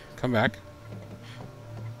 Come back.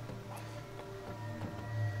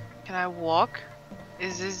 Can I walk?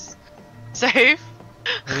 Is this... Safe?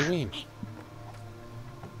 What do you mean?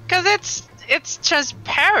 Cause it's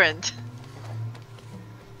transparent.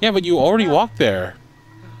 Yeah, but you already walked there.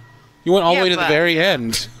 You went all the way to the very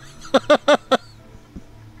end.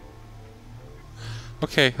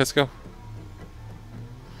 Okay, let's go.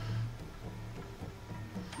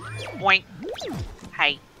 Boink.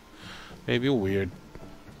 Hi. Baby, you're weird.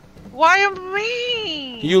 Why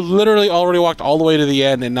me? You literally already walked all the way to the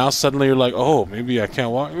end, and now suddenly you're like, oh, maybe I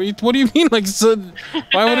can't walk. What do you mean? Like, so,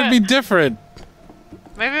 why would it be different?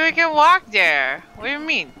 Maybe we can walk there. What do you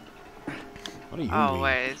mean? What do you mean? Oh,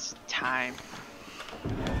 wait, it's time.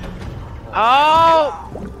 Oh!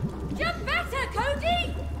 Jump better,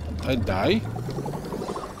 Cody! Did I die?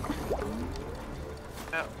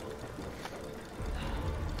 Oh.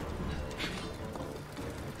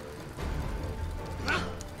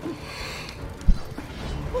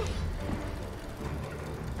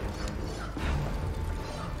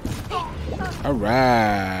 All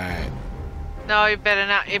right. No, it better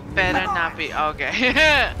not. It better not be. Okay.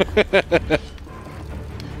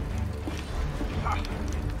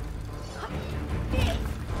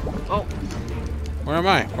 Oh. Where am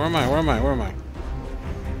I? Where am I? Where am I? Where am I? Did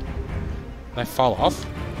I fall off?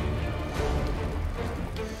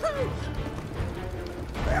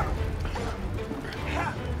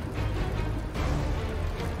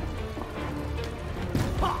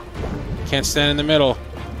 Can't stand in the middle.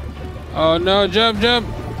 Oh no, jump, jump!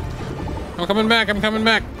 I'm coming back, I'm coming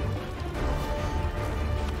back!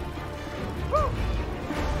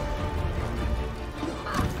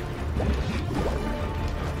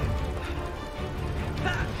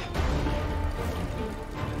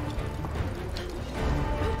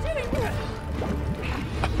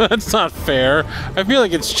 That's not fair. I feel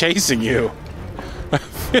like it's chasing you.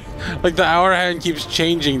 Like the hour hand keeps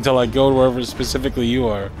changing till I go to wherever specifically you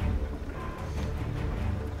are.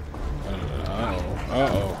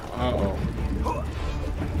 Uh-oh.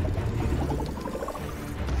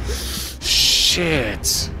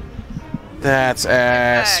 Shit. That's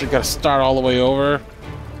ass. We gotta start all the way over.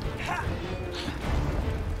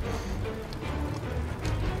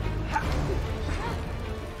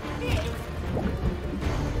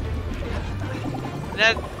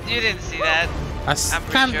 That you didn't see that. I'm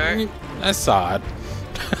pretty sure. I saw it.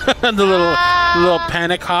 the little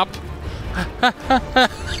panic hop.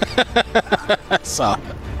 I saw it.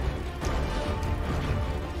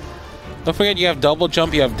 Don't forget you have double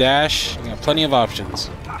jump, you have dash, you have plenty of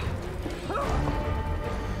options.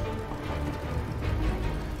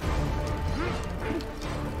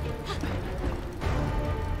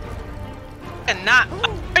 And not.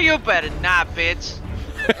 You better not, bitch.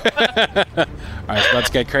 Alright, so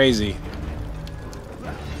let's get crazy.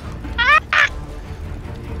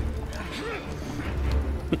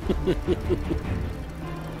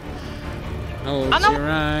 Close your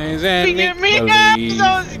eyes and make believe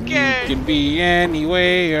so you can be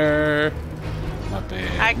anywhere.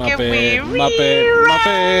 Muppet,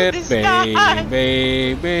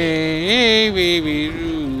 baby.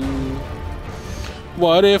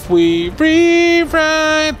 What if we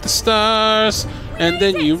rewrite the stars and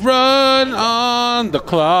then you run on the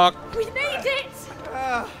clock? We made it!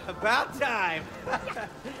 About time.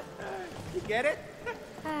 You get it?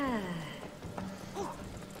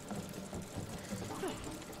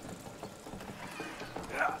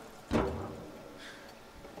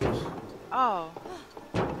 Oh.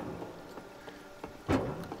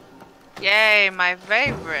 Yay, my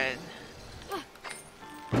favorite.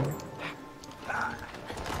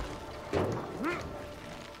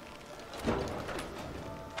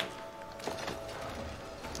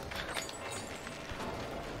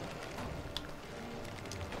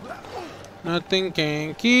 Nothing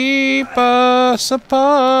can keep us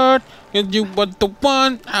apart. And you were the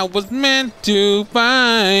one I was meant to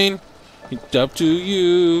find. It's up to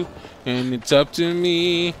you, and it's up to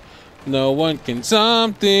me. No one can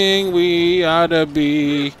something we ought to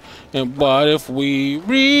be. And what if we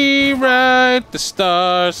rewrite the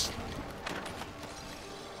stars?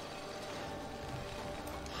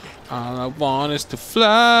 All I want is to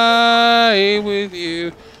fly with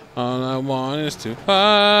you. All I want is to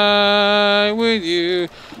fly with you.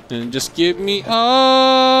 And just give me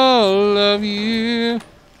all of you.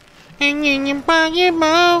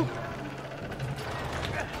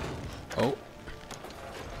 Oh.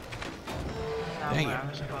 Dang it.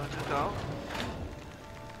 I'm supposed to go.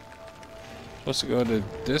 Supposed to go to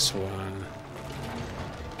this one.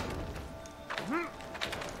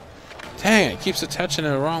 Dang, it keeps attaching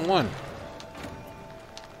to the wrong one.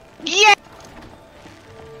 Yeah!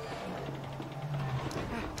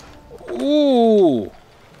 Ooh!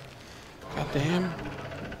 Goddamn.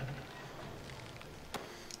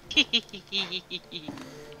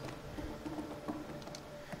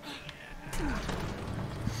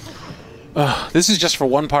 This is just for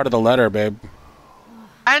one part of the letter, babe.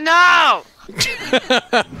 I know!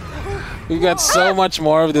 We've got so much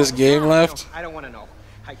more of this game left. I don't want to know.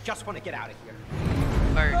 I just want to get out of here.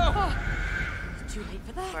 Bird. It's too late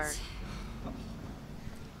for that. Bird.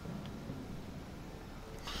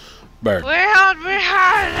 Bird. We're out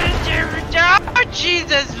behind. Oh,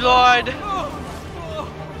 Jesus, Lord.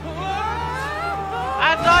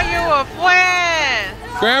 I thought you were playing.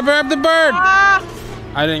 Grab the bird. Ah.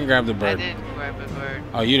 I didn't grab the bird. I didn't grab the bird.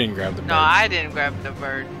 Oh, you didn't grab the bird. No, I didn't grab the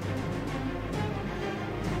bird.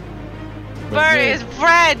 But Bird there. is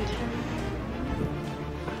friend.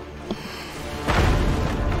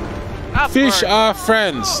 A Fish bird. are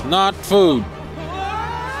friends, not food.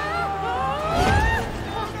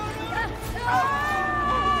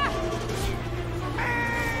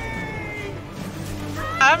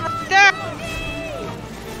 I'm right there.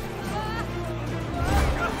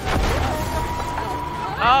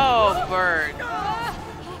 Oh, bird.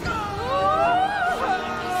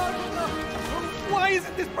 Why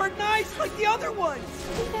isn't this bird nice like the other ones?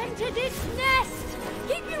 We've entered its nest.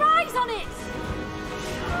 Keep your eyes on it.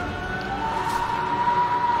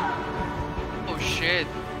 Oh, shit.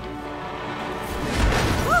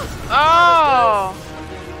 Oh.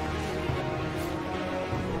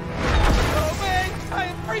 Oh man, I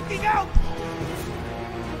am freaking out.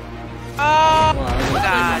 Oh,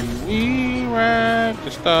 God. We were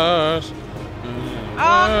the stars.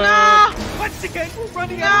 Oh, no. Once again, we're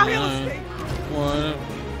running out of real estate. Wanna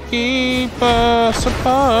keep us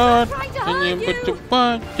apart, Trying to and you hurt put you. the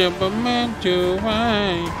what you're meant to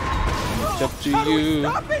hide. It's up to How do we you,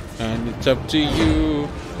 stop it? and it's up to you,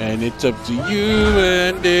 and it's up to you,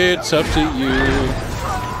 and it's up to you.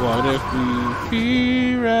 What if we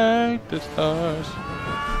rewrite the stars?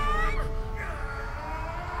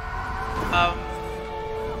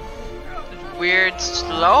 Weird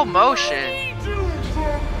slow motion.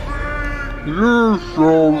 You're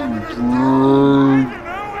so great.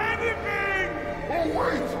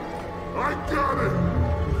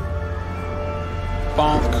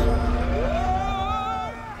 Bonk.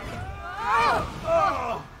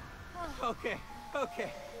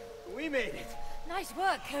 Okay, we made it. Nice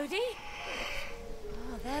work, Cody.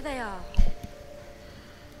 Oh, there they are.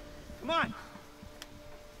 Come on.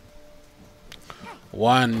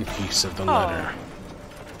 One piece of the letter.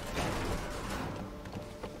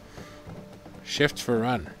 Shift for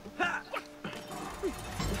run.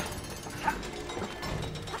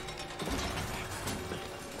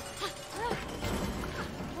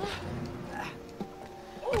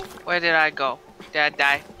 Where did I go? Did I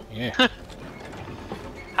die? Yeah.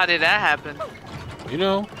 How did that happen? You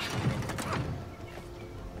know.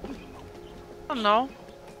 I don't know.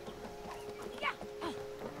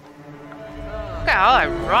 Look at how I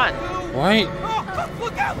run. Why? Oh,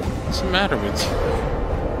 look out! What's the matter with you?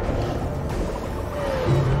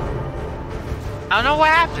 I don't know what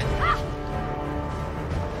happened.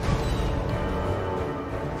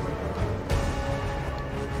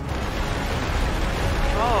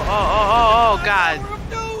 Oh, God.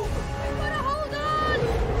 No! Hold on!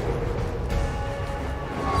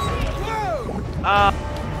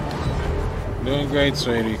 Whoa! Doing great,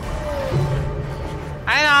 sweetie.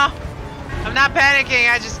 I know. I'm not panicking.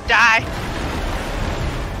 I just die.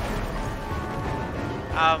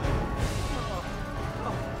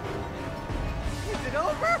 Is it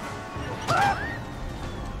over?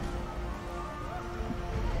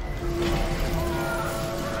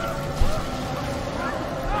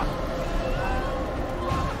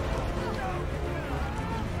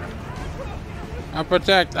 I'll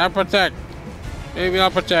protect. I'll protect. Baby,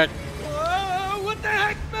 I'll protect. What the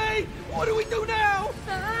heck, May? What do we do now?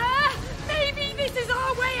 Maybe this is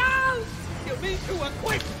our way out. You mean to a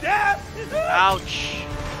quick death? Ouch.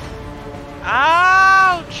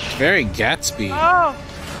 Ouch. Very Gatsby. Oh.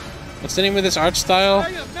 What's the name of this art style? I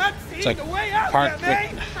am not seeing like the way out part.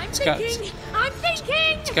 yet, May. I'm It's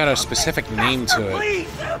thinking. got a specific name to it. Please.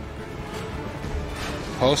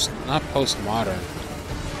 Not postmodern.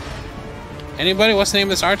 Anybody? What's the name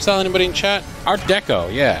of this art style? Anybody in chat? Art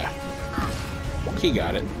Deco. Yeah. He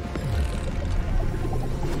got it.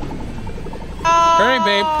 Hurry,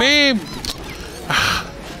 babe.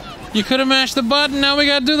 You could have mashed the button. Now we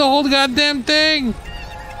gotta do the whole goddamn thing.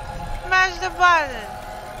 Smash the button.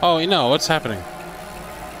 Oh, you know what's happening?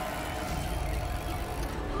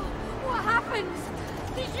 What happened?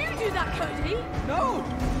 Did you do that, Cody? No.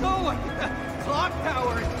 The clock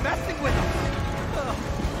tower is messing with us.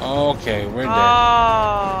 Okay, we're dead.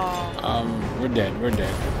 Oh. We're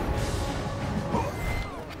dead.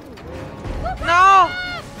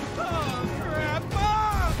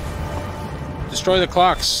 Destroy the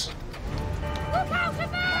clocks. Look out for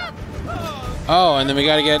them! Oh, and then we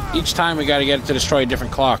gotta get, each time we gotta get it to destroy a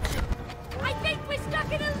different clock. I think we're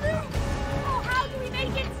stuck in a loop. Oh, how do we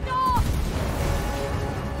make it stop?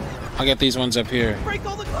 I'll get these ones up here. Break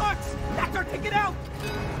all the clocks! That's our ticket out!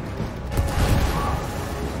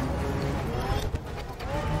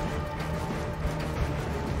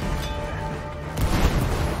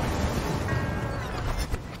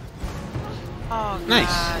 Oh, Nice.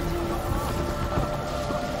 God.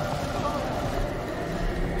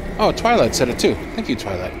 Oh, Twilight said it too. Thank you,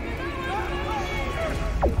 Twilight.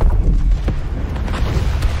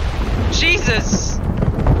 Jesus!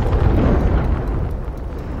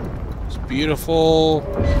 It's beautiful,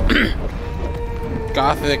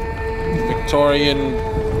 Gothic, Victorian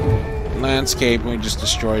landscape, and we just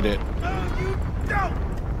destroyed it.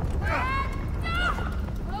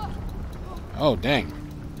 Oh, dang.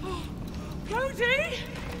 Cody,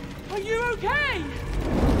 are you okay?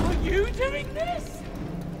 Are you doing this?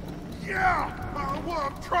 Yeah!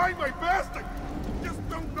 Well, I'm trying my best. I just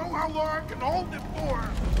don't know how long I can hold it for.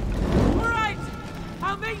 All right,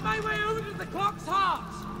 I'll make my way over to the clock's heart.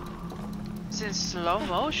 It's in slow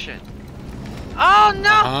motion. Oh, no!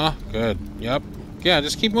 Uh-huh, good. Yep. Yeah,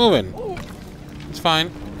 just keep moving. It's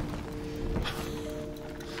fine.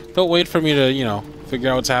 Don't wait for me to, you know, figure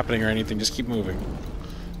out what's happening or anything. Just keep moving.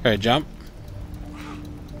 Okay, jump.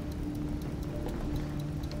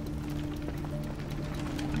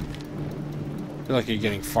 I feel like you're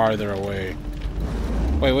getting farther away.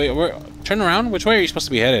 Wait, where? Turn around? Which way are you supposed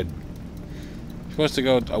to be headed? You're supposed to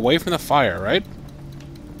go away from the fire, right?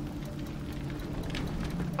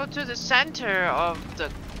 Go to the center of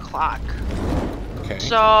the clock. Okay.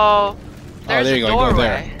 So, there's there you a go.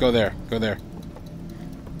 doorway. Go there. Go there.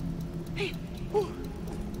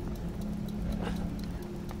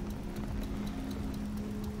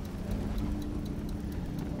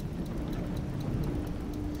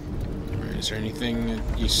 Is there anything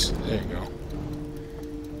that you there you go.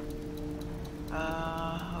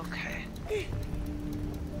 Okay.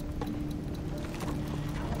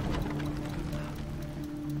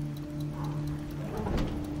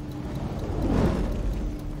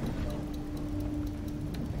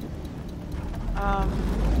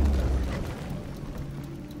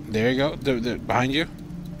 There you go. Behind you.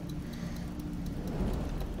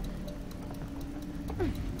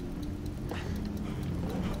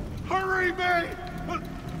 Hurry, May!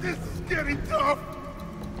 This is getting tough.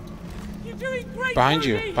 You're doing great, Behind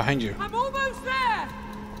Cody. you. Behind you. I'm almost there.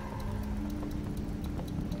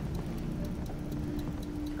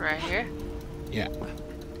 Right here? Yeah.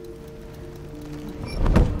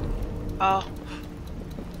 Oh.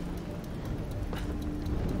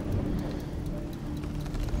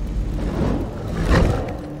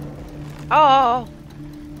 Oh.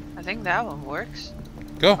 I think that one works.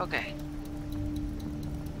 Go. Okay.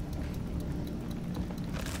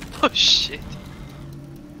 Oh shit.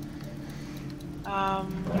 Oh,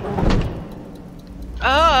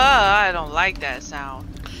 I don't like that sound.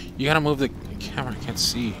 You gotta move the camera. I can't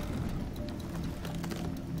see.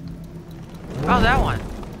 Oh, that one.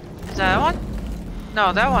 Is that one?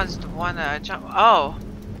 No, that one's the one that I jump. Oh,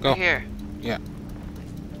 Go. right here. Yeah.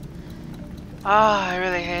 Oh, I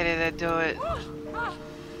really hated to do it.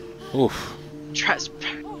 Oof. Trust.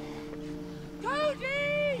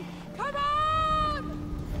 Cody, come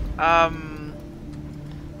on!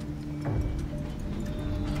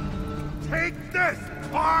 Take this,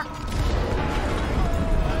 clock!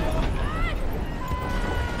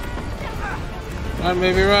 Run,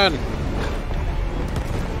 baby, run.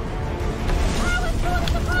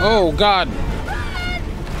 Oh, God.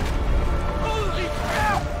 Holy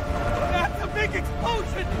crap! That's a big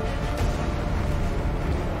explosion!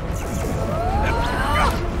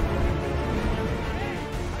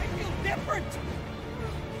 I feel different!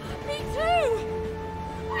 Me too!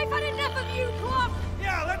 I've had enough of you, clock!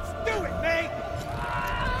 Yeah, let's do it, May!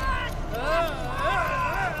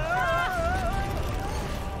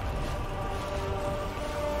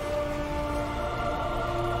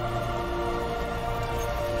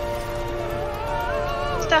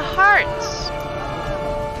 It's the hearts.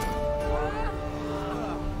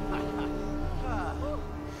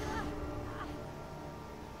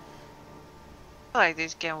 I feel like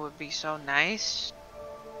this game would be so nice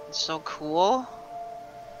and so cool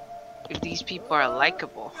if these people are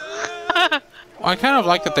likable. Well, I kind of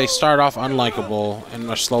like that they start off unlikable and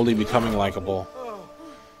are slowly becoming likable.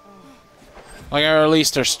 Like, or at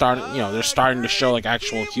least they're starting, you know, they're starting to show like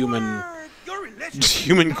actual human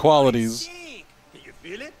qualities. Can you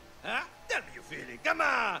feel it? Huh? Tell me you feel it. Come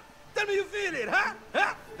on. Tell me you feel it, huh?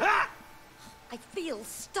 Huh? Huh? I feel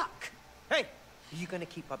stuck. Hey, You gonna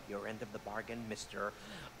keep up your end of the bargain, Mr.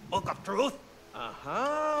 Book of Truth?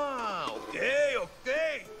 Uh-huh. Okay,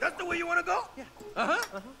 okay. That's the way you wanna go? Yeah.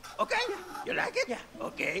 Uh-huh. Okay. You like it? Yeah.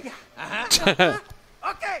 Okay. Yeah. Uh-huh.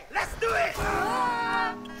 Okay, let's do it!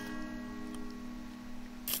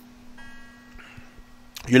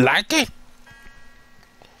 You like it?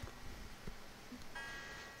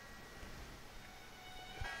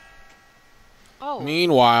 Oh.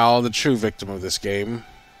 Meanwhile, the true victim of this game.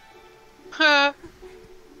 Mom,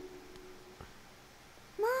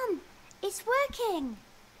 it's working.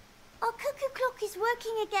 Our cuckoo clock is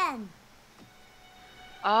working again.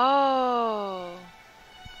 Oh.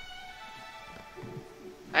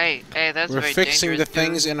 Hey, that's We're very fixing the dangerous,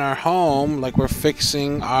 things dude. in our home like we're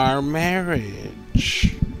fixing our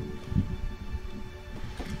marriage.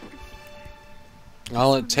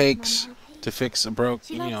 All it takes to fix a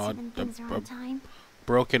broken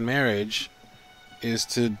marriage is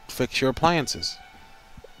to fix your appliances.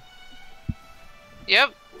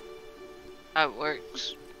 Yep. How it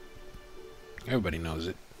works. Everybody knows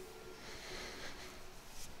it.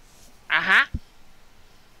 Uh-huh.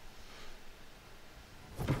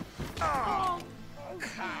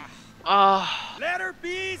 Oh. Letter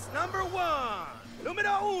piece number 1.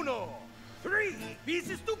 Numero uno. 3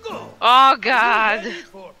 pieces to go. Oh, Are you God. ready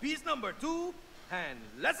for piece number 2 and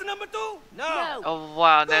lesson number 2? No. Oh,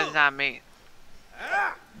 wow, that's not me.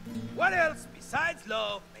 Ah, what else besides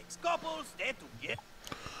love makes couples stay together?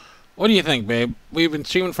 What do you think, babe? We've been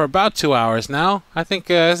streaming for about 2 hours now. I think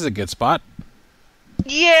this is a good spot.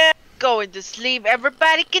 Yeah. Going to sleep.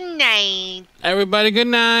 Everybody, good night. Everybody, good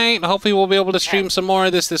night. Hopefully we'll be able to stream some more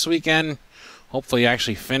of this weekend. Hopefully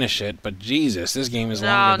actually finish it. But Jesus, this game is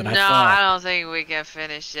longer than I thought. I don't think we can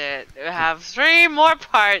finish it. We have 3 more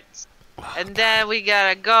parts. And then we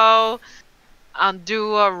gotta go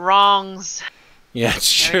undo our wrongs. Yeah,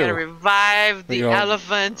 it's We gotta true. revive the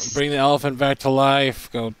elephant. Bring the elephant back to life.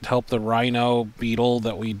 Go help the rhino beetle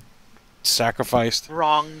that we sacrificed.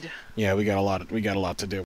 Wronged. Yeah, we got a lot to do.